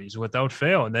property values without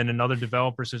fail. And then another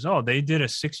developer says, oh, they did a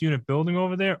 6-unit building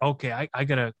over there. Okay, I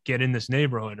got to get in this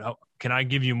neighborhood. Can I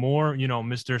give you more?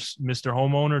 Mr.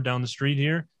 Homeowner down the street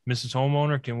here, Mrs.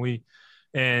 Homeowner, can we?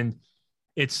 And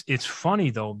it's funny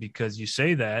though, because you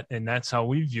say that, and that's how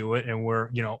we view it. And we're,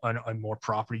 on more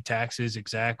property taxes.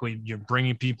 Exactly. You're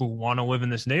bringing people who want to live in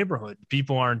this neighborhood.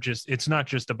 People aren't just, it's not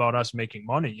just about us making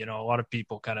money. A lot of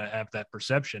people kind of have that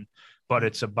perception, but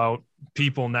it's about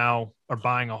people now are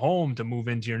buying a home to move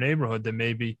into your neighborhood that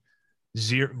maybe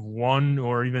one,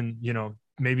 or even,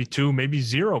 maybe two, maybe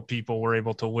zero people were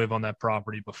able to live on that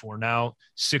property before. Now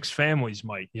 6 families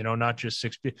might, not just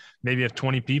 6 people, maybe have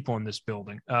 20 people in this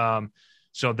building.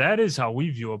 So that is how we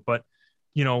view it. But,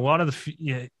 a lot of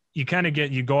you kind of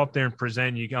you go up there and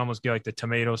present, you almost get like the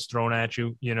tomatoes thrown at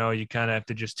you, you kind of have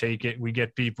to just take it. We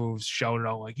get people who shout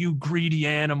out like, you greedy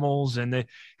animals. And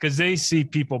because they see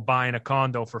people buying a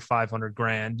condo for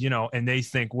 $500,000, and they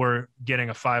think we're getting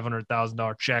a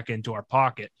 $500,000 check into our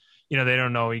pocket. They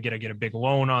don't know you got to get a big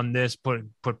loan on this, put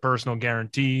personal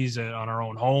guarantees on our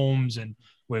own homes, and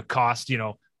will cost,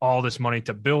 all this money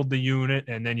to build the unit,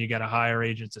 and then you got to hire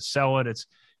agents to sell it.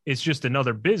 It's just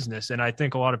another business. And I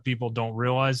think a lot of people don't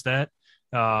realize that.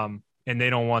 And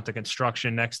they don't want the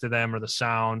construction next to them or the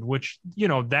sound, which,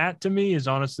 that to me is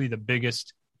honestly the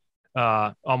biggest,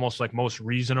 almost like most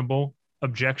reasonable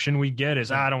objection we get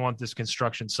is, I don't want this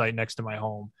construction site next to my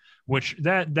home, which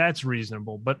that's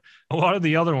reasonable. But a lot of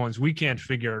the other ones, we can't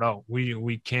figure it out. We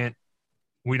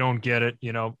don't get it.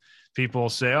 People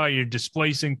say, oh, you're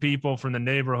displacing people from the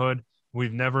neighborhood.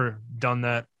 We've never done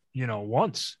that,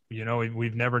 once.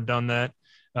 We've never done that.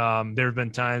 There have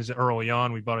been times early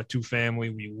on, we bought a 2-family.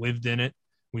 We lived in it.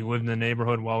 We lived in the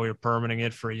neighborhood while we were permitting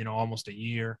it for, almost a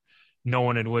year. No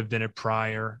one had lived in it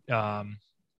prior.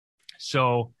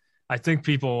 So I think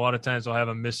people a lot of times will have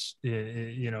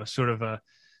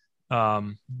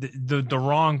the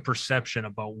wrong perception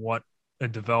about what a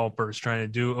developer is trying to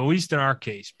do, at least in our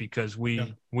case, because we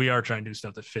are trying to do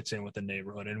stuff that fits in with the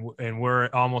neighborhood, and we're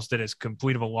almost at as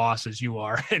complete of a loss as you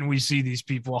are. And we see these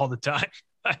people all the time.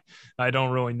 I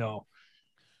don't really know.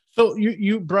 So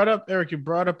you brought up, Eric, a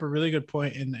really good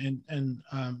point. And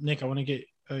Nick, I want to get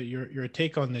your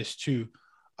take on this too.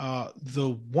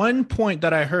 The one point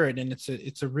that I heard, and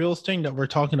it's a real thing that we're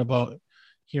talking about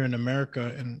here in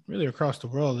America and really across the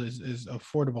world, is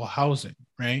affordable housing,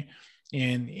 right?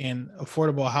 And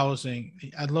affordable housing,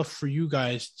 I'd love for you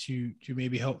guys to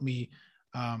maybe help me,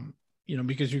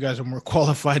 because you guys are more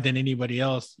qualified than anybody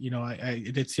else. I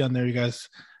did see on there, you guys,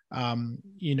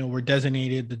 were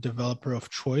designated the developer of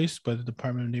choice by the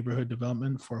Department of Neighborhood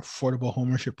Development for affordable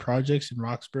homeownership projects in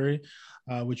Roxbury,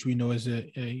 which we know is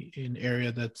an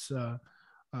area that's,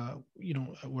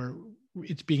 where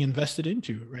it's being invested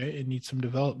into, right? It needs some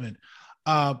development.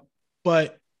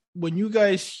 But when you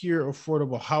guys hear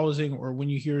affordable housing, or when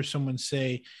you hear someone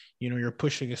say, you're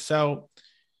pushing us out,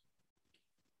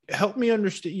 help me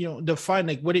understand, define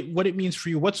like what it means for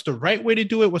you. What's the right way to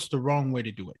do it? What's the wrong way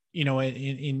to do it?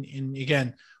 And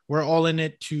again, we're all in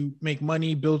it to make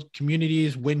money, build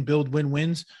communities, build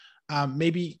win-wins.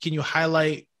 Maybe can you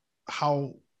highlight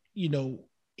how, in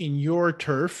your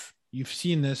turf, you've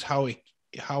seen this, how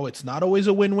it's not always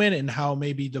a win-win, and how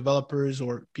maybe developers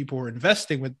or people who are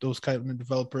investing with those kind of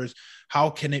developers, how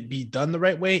can it be done the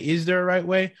right way? Is there a right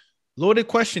way? Loaded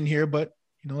question here, but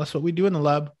that's what we do in the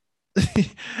lab.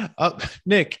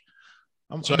 Nick,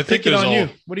 I'm thinking on you.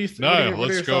 What do you think? What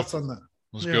are your thoughts on that?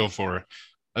 Let's go for it.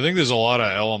 I think there's a lot of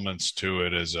elements to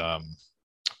it.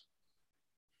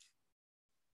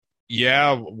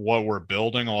 What we're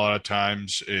building a lot of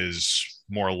times is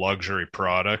more luxury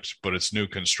product, but it's new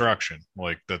construction.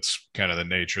 Like, that's kind of the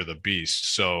nature of the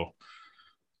beast. So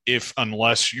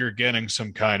unless you're getting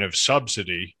some kind of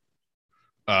subsidy,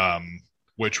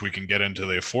 which we can get into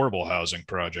the affordable housing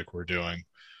project we're doing,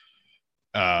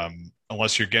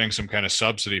 unless you're getting some kind of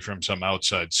subsidy from some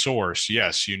outside source,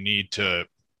 yes,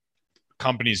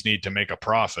 companies need to make a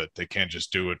profit. They can't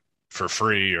just do it for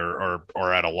free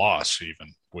or at a loss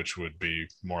even, which would be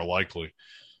more likely.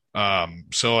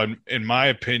 So in my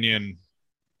opinion,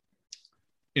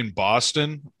 in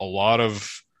Boston, a lot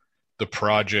of the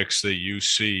projects that you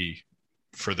see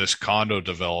for this condo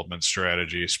development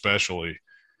strategy, especially,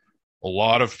 a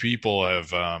lot of people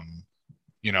have,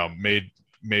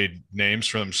 made names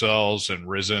for themselves and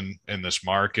risen in this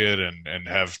market and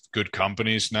have good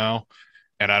companies now.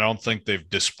 And I don't think they've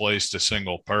displaced a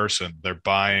single person. They're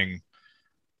buying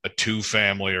a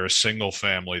 2-family or a single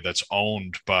family that's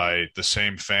owned by the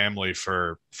same family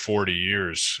for 40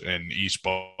 years in East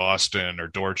Boston or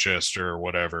Dorchester or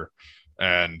whatever.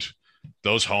 And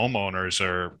those homeowners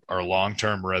are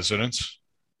long-term residents,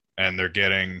 and they're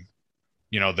getting,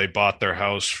 they bought their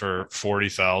house for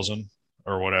 $40,000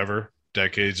 or whatever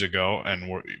decades ago. And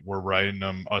we're writing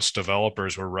them, us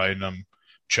developers, we're writing them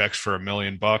checks for $1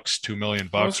 million, $2 million,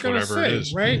 whatever it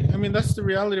is. Right. I mean, that's the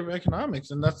reality of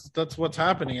economics, and that's what's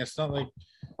happening. It's not like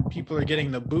people are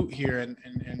getting the boot here and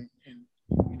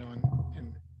you know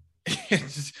and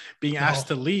just being asked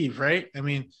to leave. Right. I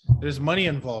mean, there's money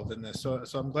involved in this. So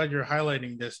I'm glad you're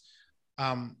highlighting this.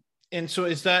 And so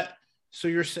is that, so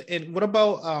you're saying, and what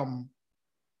about,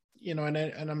 you know,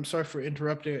 and I'm sorry for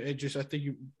interrupting. I think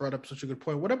you brought up such a good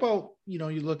point. What about, you know,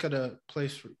 you look at a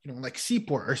place, you know, like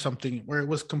Seaport or something where it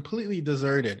was completely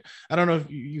deserted. I don't know if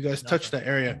you guys touched that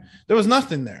area. There was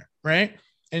nothing there, right?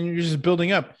 And you're just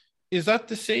building up. Is that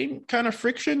the same kind of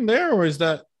friction there, or is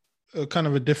that kind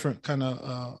of a different kind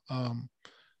of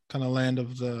land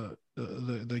of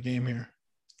the game here?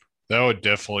 That would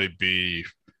definitely be.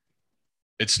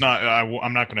 It's not,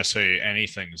 I'm not going to say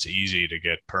anything's easy to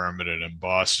get permitted in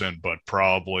Boston, but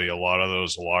probably a lot of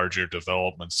those larger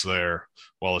developments there,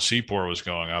 while the Seaport was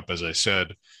going up, as I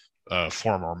said,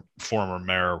 former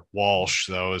Mayor Walsh,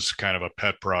 that was kind of a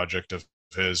pet project of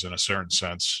his in a certain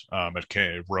sense.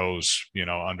 It rose, you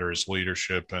know, under his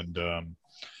leadership, and a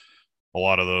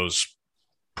lot of those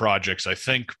projects, I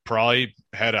think, probably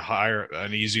had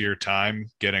an easier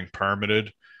time getting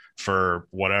permitted for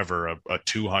whatever a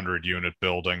 200 unit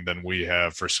building than we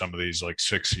have for some of these like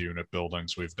 6 unit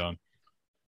buildings we've done.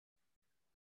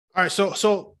 All right.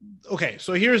 So okay.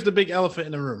 So here's the big elephant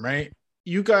in the room, right?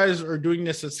 You guys are doing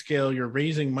this at scale. You're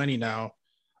raising money now.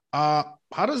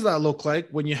 How does that look like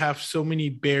when you have so many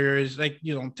barriers? Like,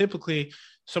 you know, typically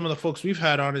some of the folks we've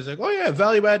had on is like, oh yeah,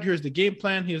 value add. Here's the game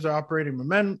plan. Here's our operating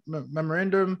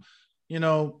memorandum, you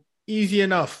know, easy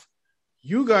enough.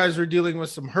 You guys are dealing with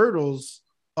some hurdles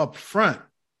up front.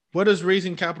 What does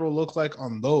raising capital look like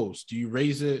on those? Do you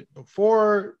raise it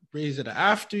before, raise it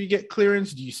after you get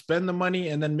clearance? Do you spend the money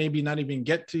and then maybe not even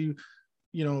get to,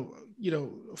 you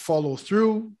know, follow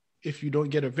through if you don't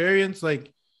get a variance?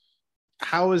 Like,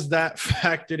 how is that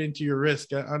factored into your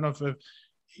risk? I don't know if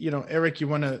you know, Eric, you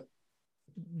want to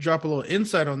drop a little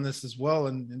insight on this as well,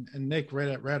 and Nick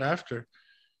right after.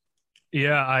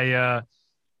 Yeah,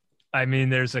 I mean,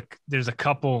 there's a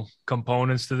couple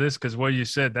components to this, because what you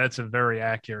said, that's a very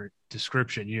accurate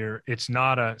description. It's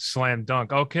not a slam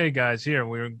dunk. Okay, guys, here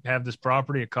we have this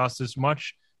property. It costs this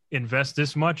much. Invest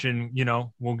this much, and you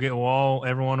know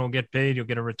everyone will get paid. You'll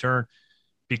get a return,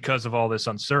 because of all this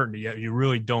uncertainty. You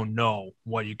really don't know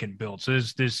what you can build. So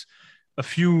there's a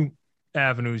few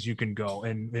avenues you can go,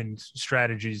 and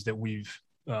strategies that we've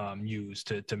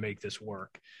used to make this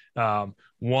work.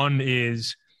 One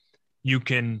is you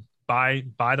can buy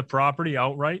the property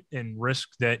outright and risk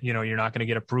that, you know, you're not going to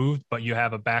get approved, but you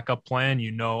have a backup plan.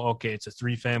 You know, okay, it's a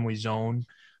 3-family zone.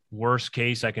 Worst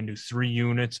case, I can do 3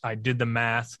 units. I did the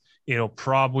math. It'll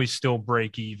probably still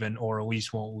break even, or at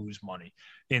least won't lose money.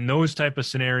 In those type of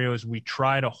scenarios, we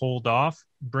try to hold off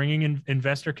bringing in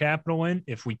investor capital in,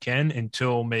 if we can,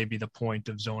 until maybe the point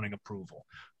of zoning approval,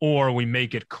 or we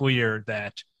make it clear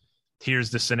that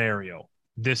here's the scenario.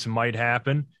 This might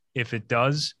happen. If it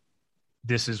does,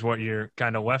 this is what you're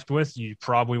kind of left with. You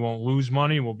probably won't lose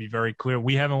money. We'll be very clear.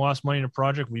 We haven't lost money in a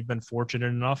project. We've been fortunate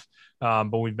enough,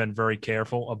 but we've been very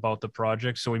careful about the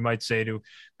project. So we might say to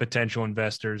potential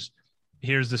investors,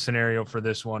 here's the scenario for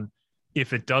this one.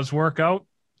 If it does work out,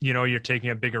 you know, you're taking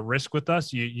a bigger risk with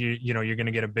us. You know, you're going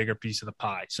to get a bigger piece of the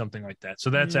pie, something like that. So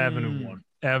that's avenue one.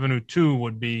 Avenue two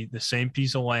would be the same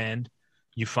piece of land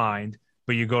you find,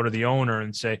 but you go to the owner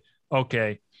and say,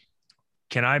 okay,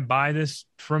 can I buy this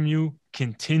from you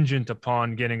contingent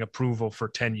upon getting approval for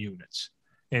 10 units?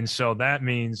 And so that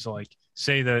means, like,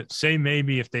 say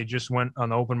maybe if they just went on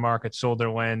the open market, sold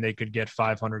their land, they could get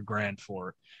 $500,000 for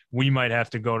it. We might have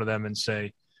to go to them and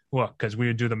say, look, because we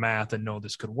would do the math and know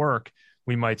this could work.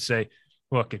 We might say,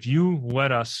 look, if you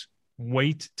let us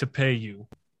wait to pay you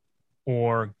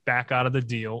or back out of the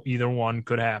deal, either one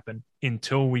could happen,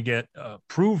 until we get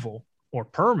approval or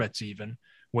permits even,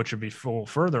 which would be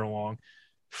further along,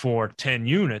 for 10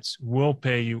 units, we'll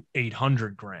pay you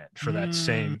 $800,000 for that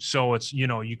same. So it's, you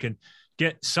know, you can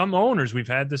get some owners. We've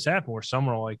had this happen where some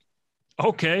are like,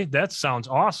 okay, that sounds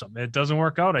awesome. It doesn't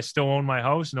work out. I still own my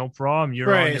house. No problem. You're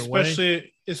right. On your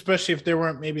especially if they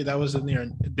weren't, maybe that was in their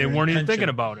they weren't even thinking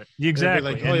about it.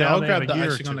 Exactly. Like, oh yeah, I'll grab the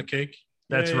icing on the cake.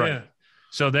 That's right. Yeah.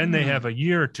 So then they have a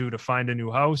year or two to find a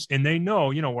new house, and they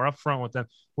know, you know, we're upfront with them.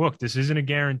 Look, this isn't a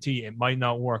guarantee. It might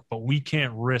not work, but we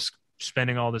can't risk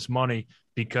spending all this money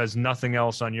because nothing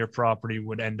else on your property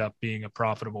would end up being a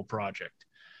profitable project.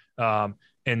 And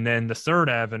then the third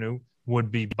avenue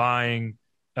would be buying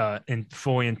and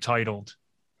fully entitled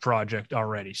project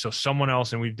already. So someone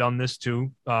else, and we've done this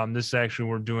too. This actually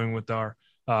we're doing with our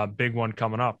big one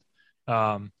coming up.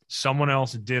 Someone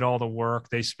else did all the work.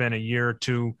 They spent a year or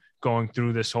two going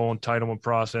through this whole entitlement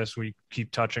process we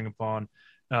keep touching upon.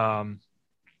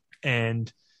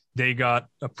 And they got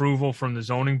approval from the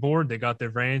zoning board. They got their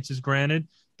variances granted.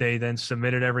 They then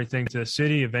submitted everything to the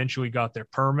city, eventually got their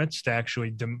permits to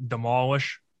actually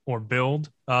demolish or build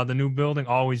the new building,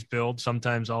 always build,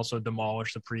 sometimes also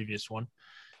demolish the previous one.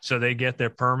 So they get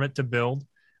their permit to build,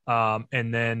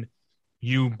 and then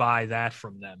you buy that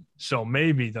from them. So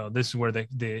maybe, though, this is where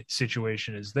the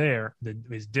situation is there,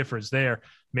 differs there.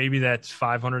 Maybe that's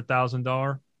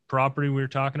 $500,000 property we were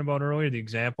talking about earlier, the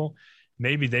example.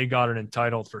 Maybe they got it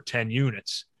entitled for 10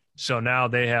 units. So now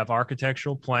they have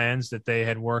architectural plans that they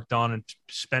had worked on and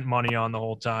spent money on the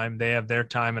whole time. They have their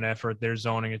time and effort, their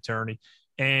zoning attorney,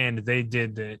 and they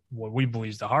did what we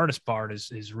believe is the hardest part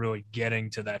is really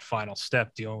getting to that final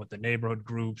step, dealing with the neighborhood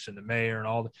groups and the mayor and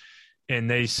all. And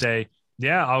they say,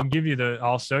 yeah,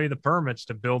 I'll sell you the permits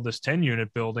to build this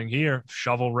 10-unit building here,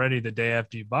 shovel ready the day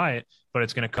after you buy it, but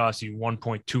it's going to cost you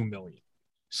 $1.2 million,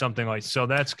 something like. So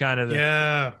that's kind of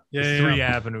the three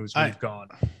avenues we've gone.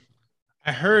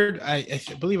 I heard, I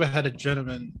believe I had a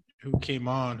gentleman who came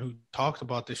on who talked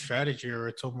about this strategy, or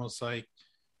it's almost like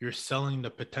you're selling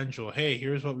the potential. Hey,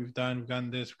 here's what we've done. We've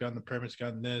gotten this, we've gotten the permits,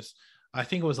 gotten this. I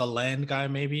think it was a land guy.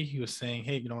 Maybe he was saying,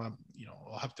 hey,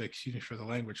 I'll have to excuse me for the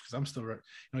language, because I'm still,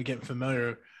 getting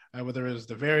familiar, whether it was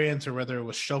the variants or whether it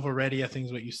was shovel ready, I think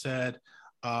is what you said,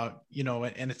 and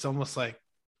it's almost like,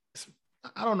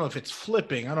 I don't know if it's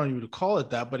flipping. I don't even call it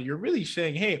that, but you're really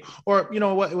saying, hey, or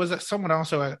what, it was someone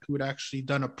also who had actually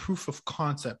done a proof of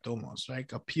concept, almost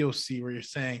like a POC, where you're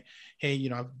saying, hey,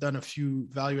 I've done a few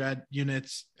value add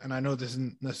units, and I know this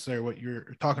isn't necessarily what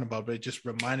you're talking about, but it just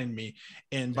reminded me.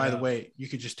 And by the way, you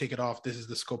could just take it off. This is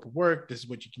the scope of work. This is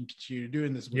what you can continue to do,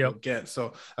 and this is what you'll get.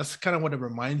 So that's kind of what it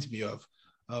reminds me of.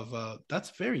 That's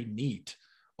very neat.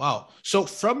 Wow. So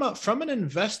from an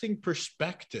investing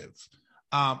perspective,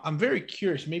 I'm very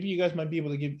curious. Maybe you guys might be able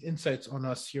to give insights on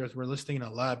us here as we're listening in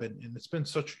a lab, and it's been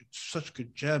such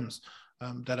good gems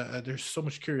that there's so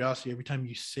much curiosity every time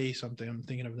you say something. I'm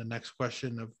thinking of the next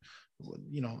question of,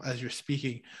 as you're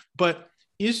speaking. But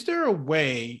is there a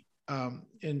way, and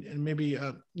maybe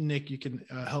Nick, you can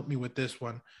help me with this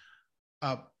one.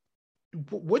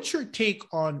 What's your take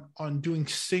on doing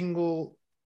single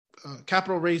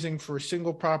capital raising for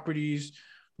single properties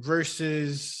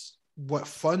versus what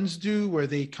funds do, where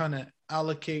they kind of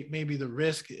allocate maybe the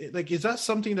risk? Like, is that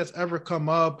something that's ever come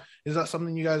up? Is that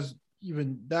something you guys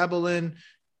even dabble in?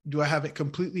 Do I have it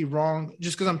completely wrong?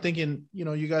 Just because I'm thinking,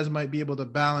 you guys might be able to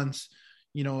balance,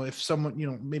 if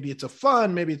someone, maybe it's a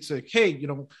fund, maybe it's like, hey,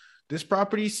 this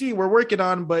property C we're working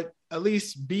on, but at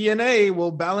least B and A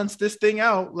will balance this thing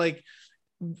out. Like,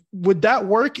 would that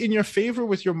work in your favor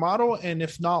with your model? And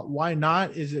if not, why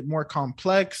not? Is it more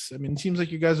complex? I mean, it seems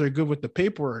like you guys are good with the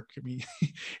paperwork. I mean,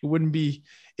 it wouldn't be,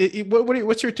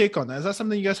 what's your take on that? Is that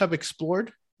something you guys have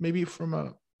explored, maybe from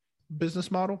a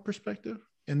business model perspective?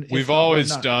 And we've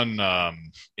always done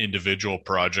individual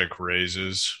project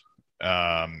raises.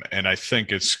 And I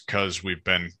think it's because we've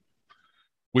been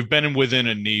within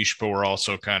a niche, but we're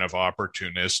also kind of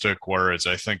opportunistic. Whereas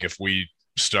I think if we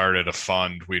started a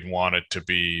fund, we'd want it to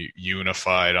be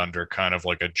unified under kind of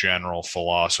like a general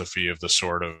philosophy of the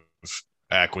sort of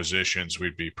acquisitions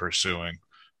we'd be pursuing,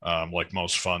 like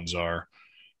most funds are.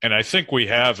 And I think we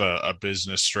have a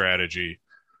business strategy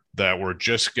that we're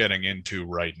just getting into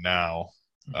right now,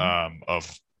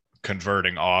 of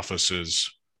converting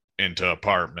offices into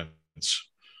apartments.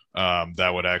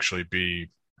 That would actually be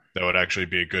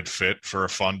a good fit for a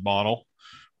fund model.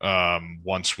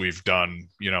 Once we've done,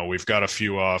 we've got a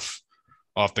few off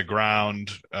the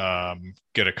ground,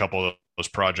 get a couple of those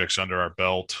projects under our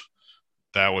belt,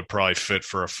 that would probably fit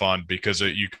for a fund, because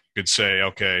you could say,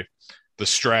 okay, the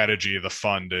strategy of the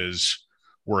fund is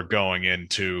we're going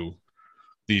into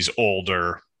these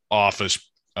older office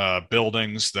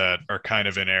buildings that are kind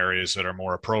of in areas that are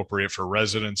more appropriate for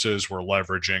residences. We're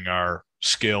leveraging our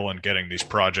skill in getting these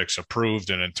projects approved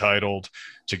and entitled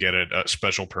to get a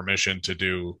special permission to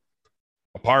do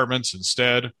apartments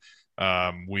instead.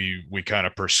 We kind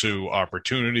of pursue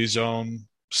opportunity zone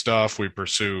stuff. We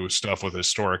pursue stuff with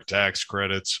historic tax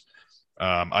credits.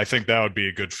 I think that would be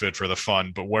a good fit for the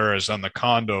fund. But whereas on the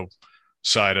condo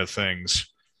side of things,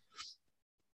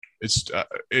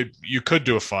 you could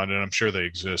do a fund, and I'm sure they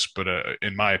exist, but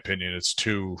in my opinion,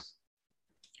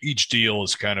 each deal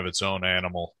is kind of its own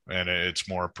animal, and it's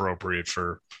more appropriate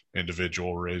for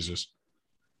individual raises.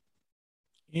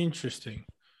 Interesting.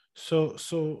 So,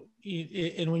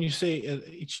 and when you say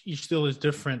each deal is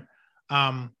different,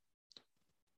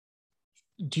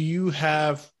 do you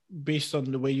have, based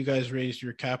on the way you guys raised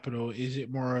your capital, is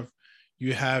it more of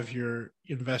you have your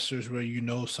investors where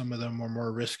some of them are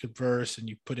more risk adverse and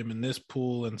you put them in this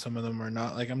pool and some of them are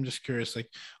not? Like, I'm just curious, like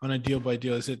on a deal by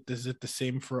deal, is it the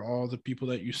same for all the people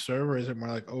that you serve, or is it more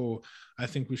like, oh, I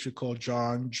think we should call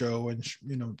John, Joe, and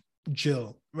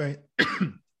Jill, right?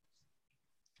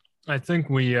 I think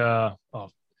we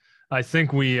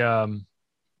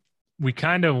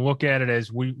kind of look at it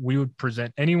as we would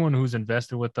present anyone who's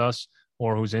invested with us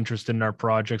or who's interested in our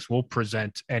projects. We'll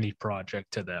present any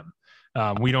project to them.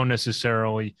 We don't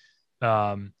necessarily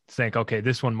think, okay,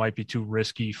 this one might be too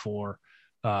risky for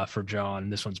John,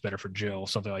 this one's better for Jill,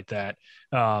 something like that.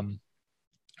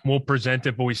 We'll present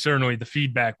it, but the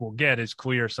feedback we'll get is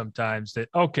clear sometimes that,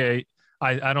 okay,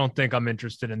 I don't think I'm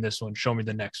interested in this one. Show me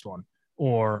the next one.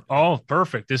 Or, oh,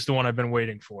 perfect, this is the one I've been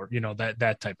waiting for.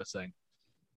 That type of thing.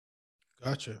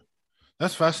 Gotcha.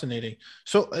 That's fascinating.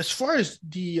 So as far as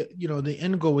the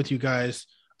end goal with you guys,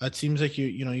 it seems like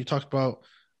you talked about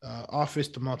office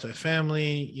to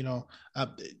multifamily,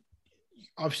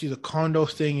 obviously the condo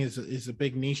thing is a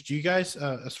big niche. Do you guys,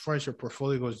 as far as your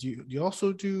portfolio goes, do you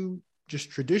also do just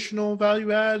traditional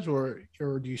value adds, or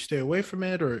do you stay away from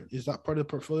it, or is that part of the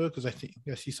portfolio? Because I think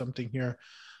I see something here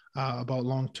about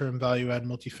long-term value add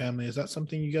multifamily. Is that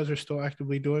something you guys are still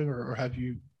actively doing, or have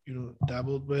you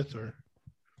dabbled with? Or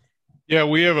yeah,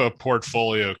 we have a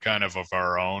portfolio kind of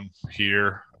our own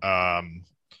here.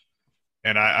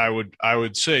 And I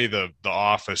would say the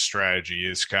office strategy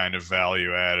is kind of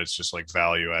value add. It's just like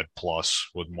value add plus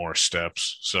with more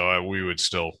steps. So we would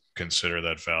still consider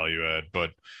that value add,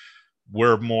 but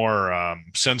we're more,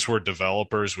 since we're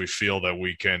developers, we feel that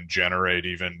we can generate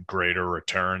even greater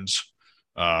returns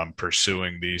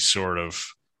pursuing these sort of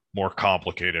more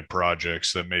complicated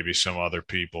projects that maybe some other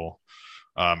people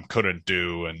couldn't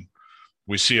do. And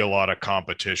we see a lot of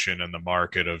competition in the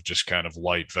market of just kind of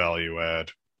light value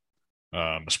add.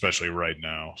 Especially right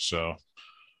now. So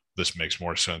this makes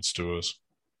more sense to us.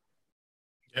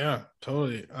 Yeah,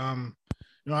 totally.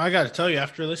 I got to tell you,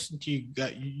 after listening to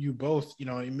you both,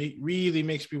 it really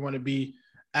makes me want to be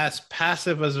as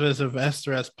passive as an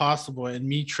investor as possible, and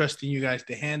me trusting you guys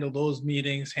to handle those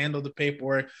meetings, handle the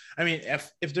paperwork. I mean,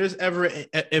 if there's ever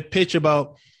a pitch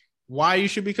about why you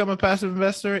should become a passive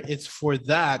investor, it's for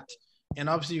that. And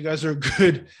obviously you guys are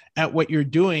good at what you're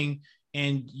doing,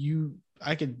 and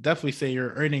I could definitely say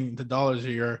you're earning the dollars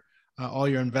of your all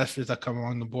your investors that come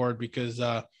along the board, because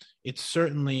it's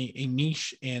certainly a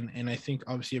niche, and I think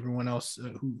obviously everyone else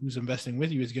who's investing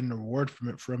with you is getting a reward from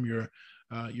it, from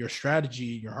your strategy,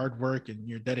 your hard work, and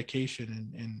your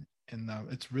dedication, and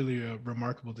it's really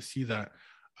remarkable to see that.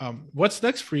 What's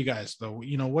next for you guys, though?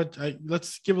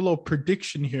 Let's give a little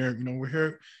prediction here. We're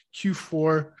here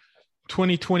Q4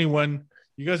 2021.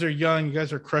 You guys are young. You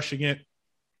guys are crushing it.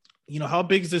 How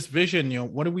big is this vision?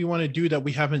 What do we want to do that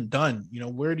we haven't done?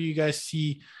 Where do you guys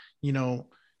see,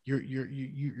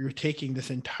 you're taking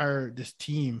this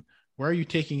team? Where are you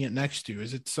taking it next to?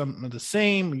 Is it something the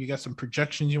same? Or you got some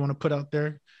projections you want to put out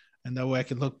there? And that way I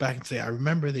can look back and say, I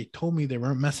remember they told me they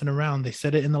weren't messing around. They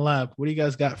said it in the lab. What do you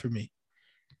guys got for me?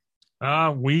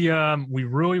 We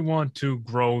really want to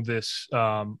grow this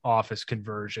office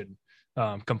conversion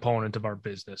component of our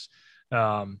business.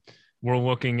 We're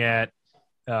looking at,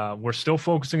 we're still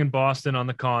focusing in Boston on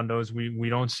the condos. We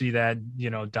don't see that,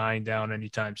 dying down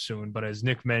anytime soon. But as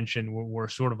Nick mentioned, we're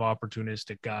sort of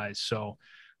opportunistic guys. So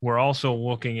we're also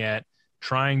looking at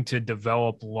trying to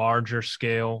develop larger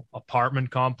scale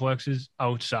apartment complexes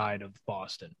outside of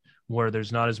Boston, where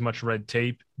there's not as much red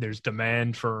tape. There's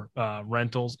demand for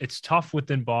rentals. It's tough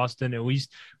within Boston. At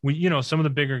least some of the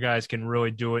bigger guys can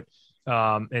really do it.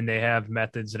 And they have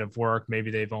methods that have worked. Maybe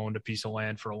they've owned a piece of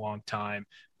land for a long time,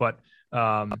 but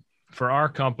for our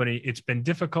company, it's been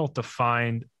difficult to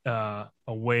find a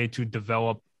way to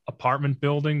develop apartment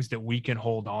buildings that we can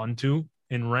hold on to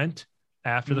and rent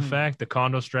after the fact. The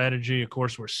condo strategy, of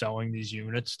course, we're selling these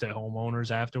units to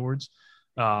homeowners afterwards.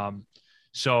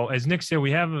 So as Nick said,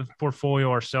 we have a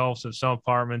portfolio ourselves of some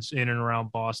apartments in and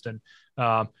around Boston.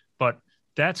 But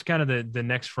that's kind of the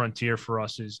next frontier for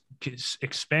us, is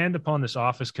expand upon this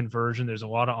office conversion. There's a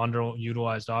lot of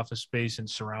underutilized office space in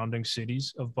surrounding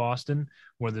cities of Boston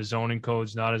where the zoning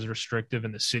code's not as restrictive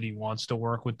and the city wants to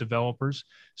work with developers.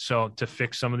 So to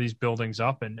fix some of these buildings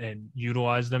up and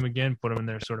utilize them again, put them in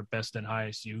their sort of best and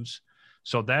highest use.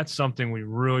 So that's something we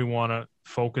really want to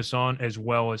focus on, as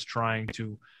well as trying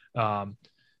to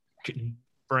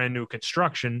brand new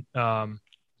construction,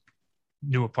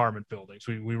 new apartment buildings.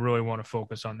 We really want to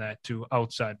focus on that too,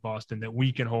 outside Boston, that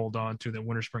we can hold on to, that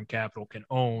Winter Spring Capital can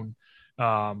own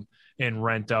and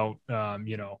rent out,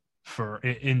 for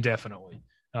indefinitely.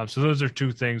 So those are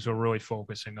two things we're really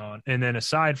focusing on. And then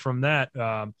aside from that,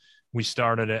 we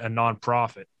started a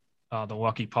nonprofit, the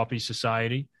Lucky Puppy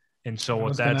Society. And so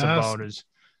what that's about is,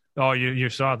 oh, you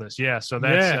saw this. Yeah. So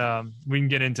that's, we can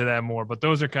get into that more, but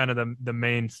those are kind of the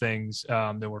main things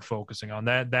that we're focusing on.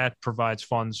 That provides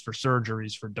funds for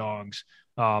surgeries for dogs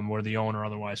where the owner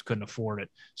otherwise couldn't afford it.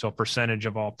 So a percentage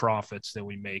of all profits that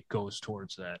we make goes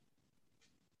towards that.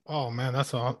 Oh man,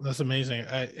 that's amazing.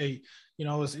 I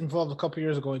was involved a couple of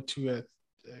years ago into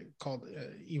called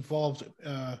Evolved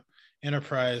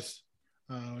Enterprise,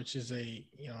 which is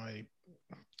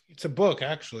it's a book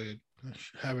actually. I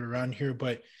should have it around here,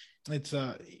 but it's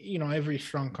every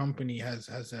strong company has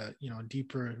a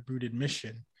deeper rooted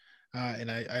mission, and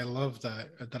I love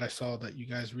that I saw that you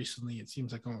guys recently. It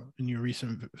seems like in your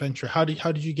recent venture. How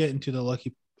did you get into the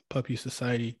Lucky Puppy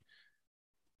Society?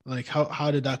 Like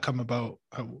how did that come about?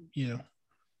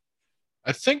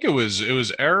 I think it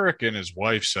was Eric and his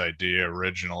wife's idea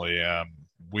originally.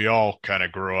 We all kind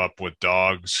of grew up with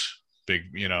dogs,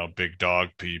 big dog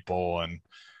people, and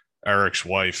Eric's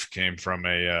wife came from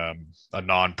a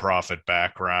nonprofit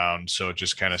background, so it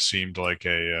just kind of seemed like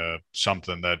a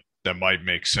something that might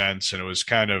make sense. And it was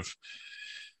kind of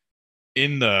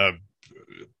in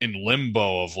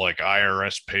limbo of like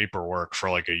IRS paperwork for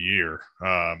like a year.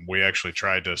 We actually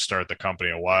tried to start the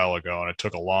company a while ago, and it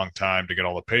took a long time to get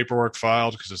all the paperwork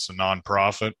filed because it's a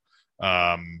nonprofit.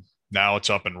 Now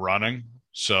it's up and running,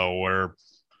 so we're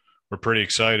pretty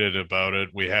excited about it.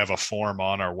 We have a form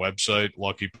on our website,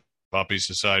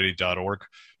 LuckyPuppySociety.org,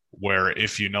 where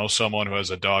if you know someone who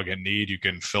has a dog in need, you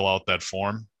can fill out that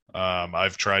form.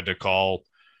 I've tried to call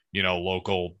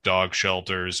local dog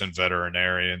shelters and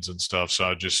veterinarians and stuff.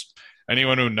 So just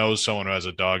anyone who knows someone who has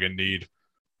a dog in need,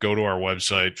 go to our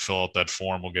website, fill out that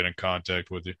form. We'll get in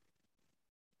contact with you.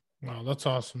 Wow, that's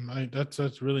awesome.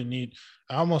 That's really neat.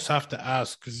 I almost have to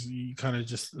ask because you kind of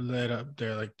just led up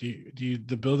there. Like, do you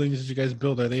the buildings that you guys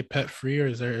build, are they pet free, or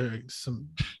is there some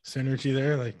synergy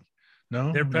there? Like,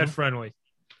 no, they're pet friendly.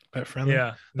 Pet friendly.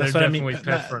 Yeah, that's what definitely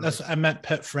pet friendly. I meant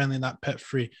pet friendly, not pet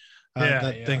free.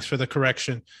 Thanks for the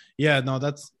correction. Yeah, no,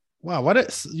 that's wow.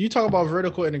 You talk about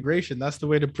vertical integration? That's the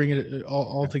way to bring it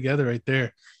all together, right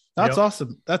there. That's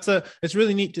awesome. It's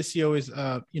really neat to see always,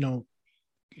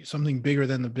 something bigger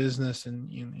than the business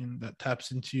and that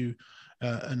taps into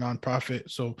a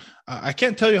nonprofit. So I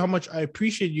can't tell you how much I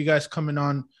appreciate you guys coming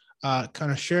on,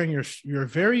 kind of sharing your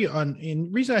very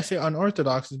and reason I say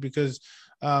unorthodox is because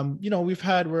we're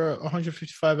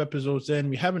 155 episodes in.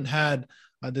 We haven't had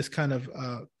this kind of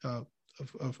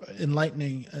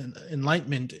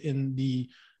enlightenment in the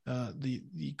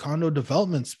condo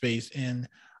development space, and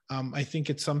I think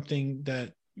it's something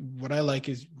that what I like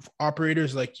is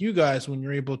operators like you guys, when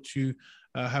you're able to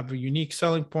have a unique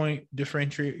selling point,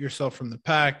 differentiate yourself from the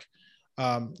pack,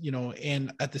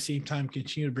 and at the same time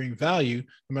continue to bring value,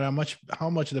 no matter how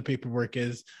much the paperwork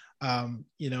is. That's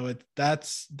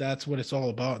what it's all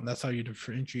about, and that's how you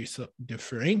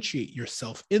differentiate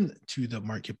yourself into the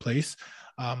marketplace.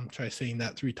 Try saying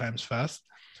that 3 times fast,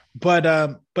 but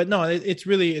no,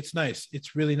 it's nice.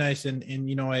 It's really nice, and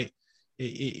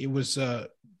it was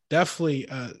definitely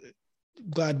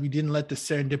glad we didn't let the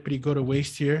serendipity go to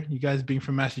waste here. You guys being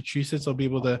from Massachusetts, I'll be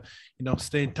able to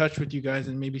stay in touch with you guys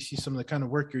and maybe see some of the kind of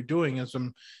work you're doing as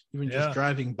I'm even just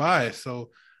driving by. So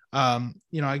I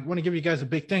want to give you guys a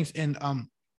big thanks. And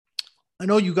I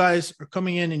know you guys are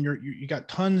coming in and you got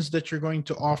tons that you're going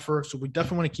to offer. So we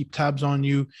definitely want to keep tabs on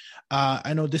you.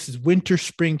 I know this is Winter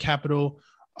Spring Capital.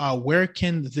 Where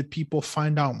can the people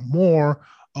find out more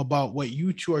about what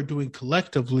you two are doing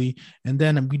collectively? And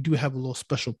then we do have a little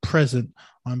special present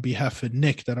on behalf of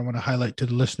Nick that I want to highlight to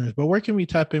the listeners. But where can we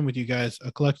tap in with you guys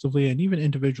collectively and even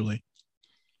individually?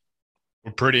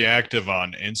 We're pretty active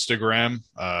on Instagram,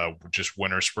 just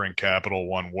Winter Spring Capital,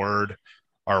 one word.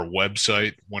 Our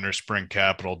website,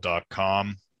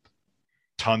 winterspringcapital.com.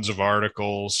 Tons of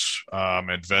articles,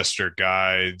 investor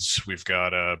guides. We've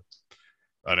got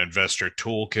an investor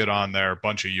toolkit on there, a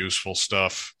bunch of useful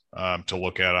stuff to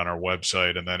look at on our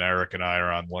website. And then Eric and I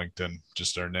are on LinkedIn,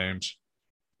 just our names.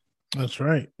 That's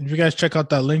right. If you guys check out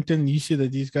that LinkedIn, you see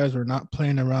that these guys are not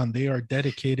playing around. They are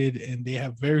dedicated and they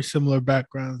have very similar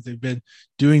backgrounds. They've been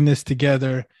doing this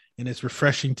together, and it's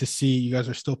refreshing to see you guys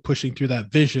are still pushing through that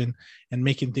vision and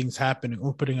making things happen and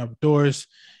opening up doors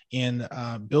and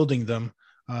building them.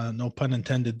 No pun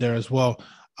intended there as well.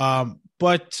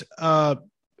 But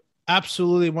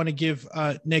absolutely want to give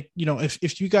Nick,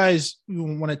 if you guys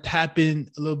want to tap in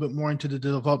a little bit more into the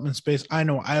development space, I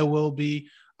know I will be.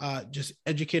 just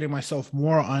educating myself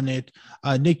more on it.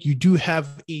 Nick, you do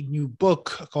have a new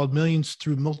book called Millions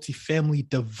Through Multifamily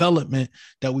Development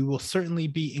that we will certainly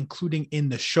be including in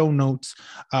the show notes.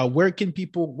 Where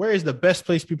is the best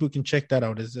place people can check that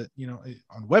out? Is it,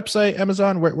 on website,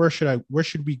 Amazon? Where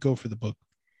should we go for the book?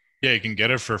 Yeah, you can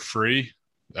get it for free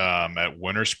at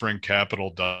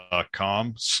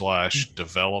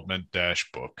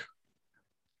winterspringcapital.com/development-book.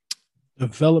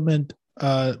 Development,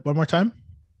 one more time?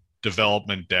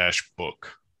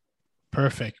 Development-book.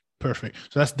 Perfect.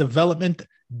 So that's development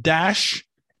dash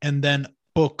and then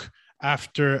book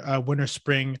after Winter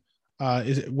Spring.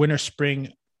 Is it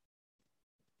winterspring.com?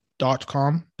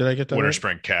 Did I get that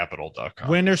Winterspringcapital.com.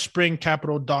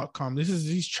 Winterspringcapital.com.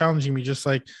 He's challenging me just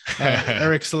like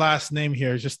Eric's last name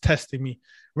here is just testing me.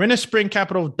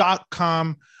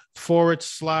 Winterspringcapital.com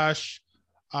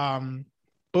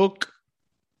 / book.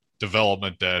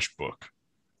 Development-book.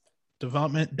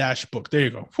 Development-book. There you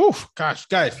go. Whew, gosh,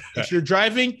 guys, if you're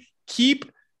driving,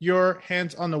 keep your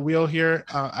hands on the wheel here.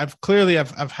 I've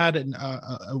had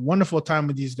a wonderful time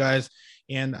with these guys,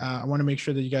 and I want to make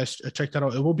sure that you guys check that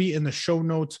out. It will be in the show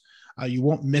notes. You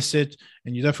won't miss it,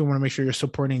 and you definitely want to make sure you're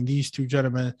supporting these two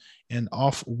gentlemen. And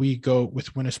off we go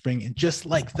with Winter Spring. And just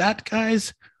like that,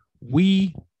 guys,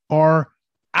 we are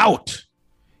out.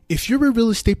 If you're a real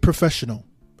estate professional,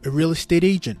 a real estate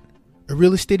agent, a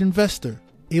real estate investor,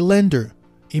 a lender,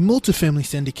 a multifamily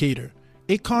syndicator,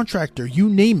 a contractor, you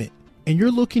name it, and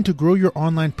you're looking to grow your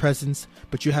online presence,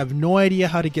 but you have no idea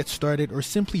how to get started or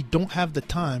simply don't have the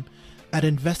time, at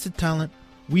Invested Talent,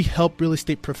 we help real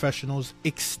estate professionals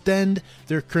extend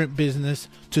their current business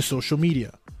to social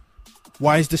media.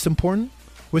 Why is this important?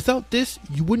 Without this,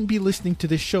 you wouldn't be listening to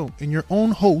this show, and your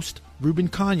own host, Ruben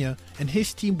Kanya, and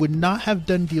his team would not have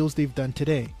done deals they've done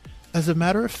today. As a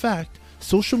matter of fact,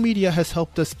 social media has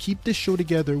helped us keep this show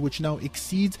together, which now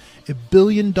exceeds $1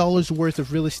 billion worth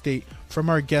of real estate from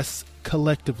our guests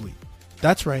collectively.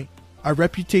 That's right. Our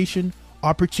reputation,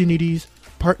 opportunities,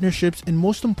 partnerships, and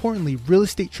most importantly, real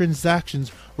estate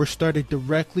transactions were started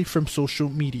directly from social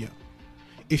media.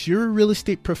 If you're a real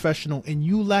estate professional and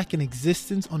you lack an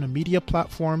existence on a media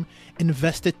platform,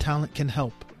 Invested Talent can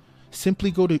help. Simply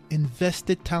go to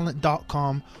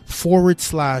investedtalent.com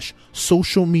 /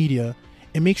 social media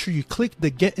and make sure you click the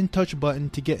Get in Touch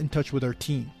button to get in touch with our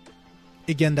team.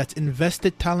 Again, that's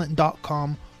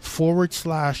investedtalent.com /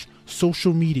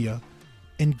 social media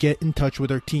and get in touch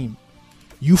with our team.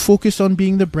 You focus on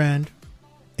being the brand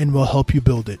and we'll help you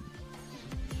build it.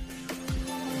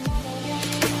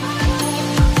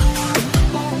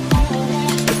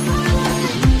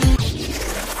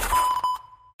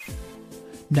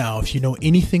 Now, if you know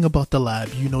anything about the lab,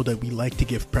 you know that we like to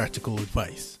give practical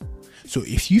advice. So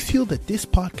if you feel that this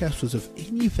podcast was of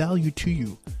any value to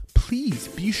you, please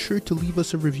be sure to leave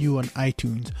us a review on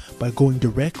iTunes by going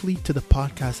directly to the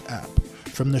podcast app.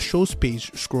 From the show's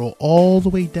page, scroll all the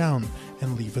way down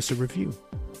and leave us a review.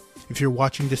 If you're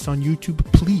watching this on YouTube,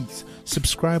 please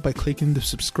subscribe by clicking the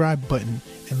subscribe button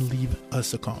and leave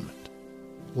us a comment.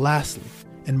 Lastly,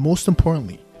 and most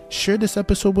importantly, share this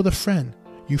episode with a friend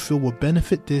you feel will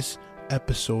benefit this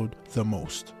episode the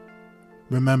most.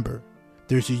 Remember,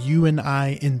 there's a you and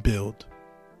I in build.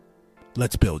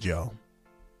 Let's build, y'all.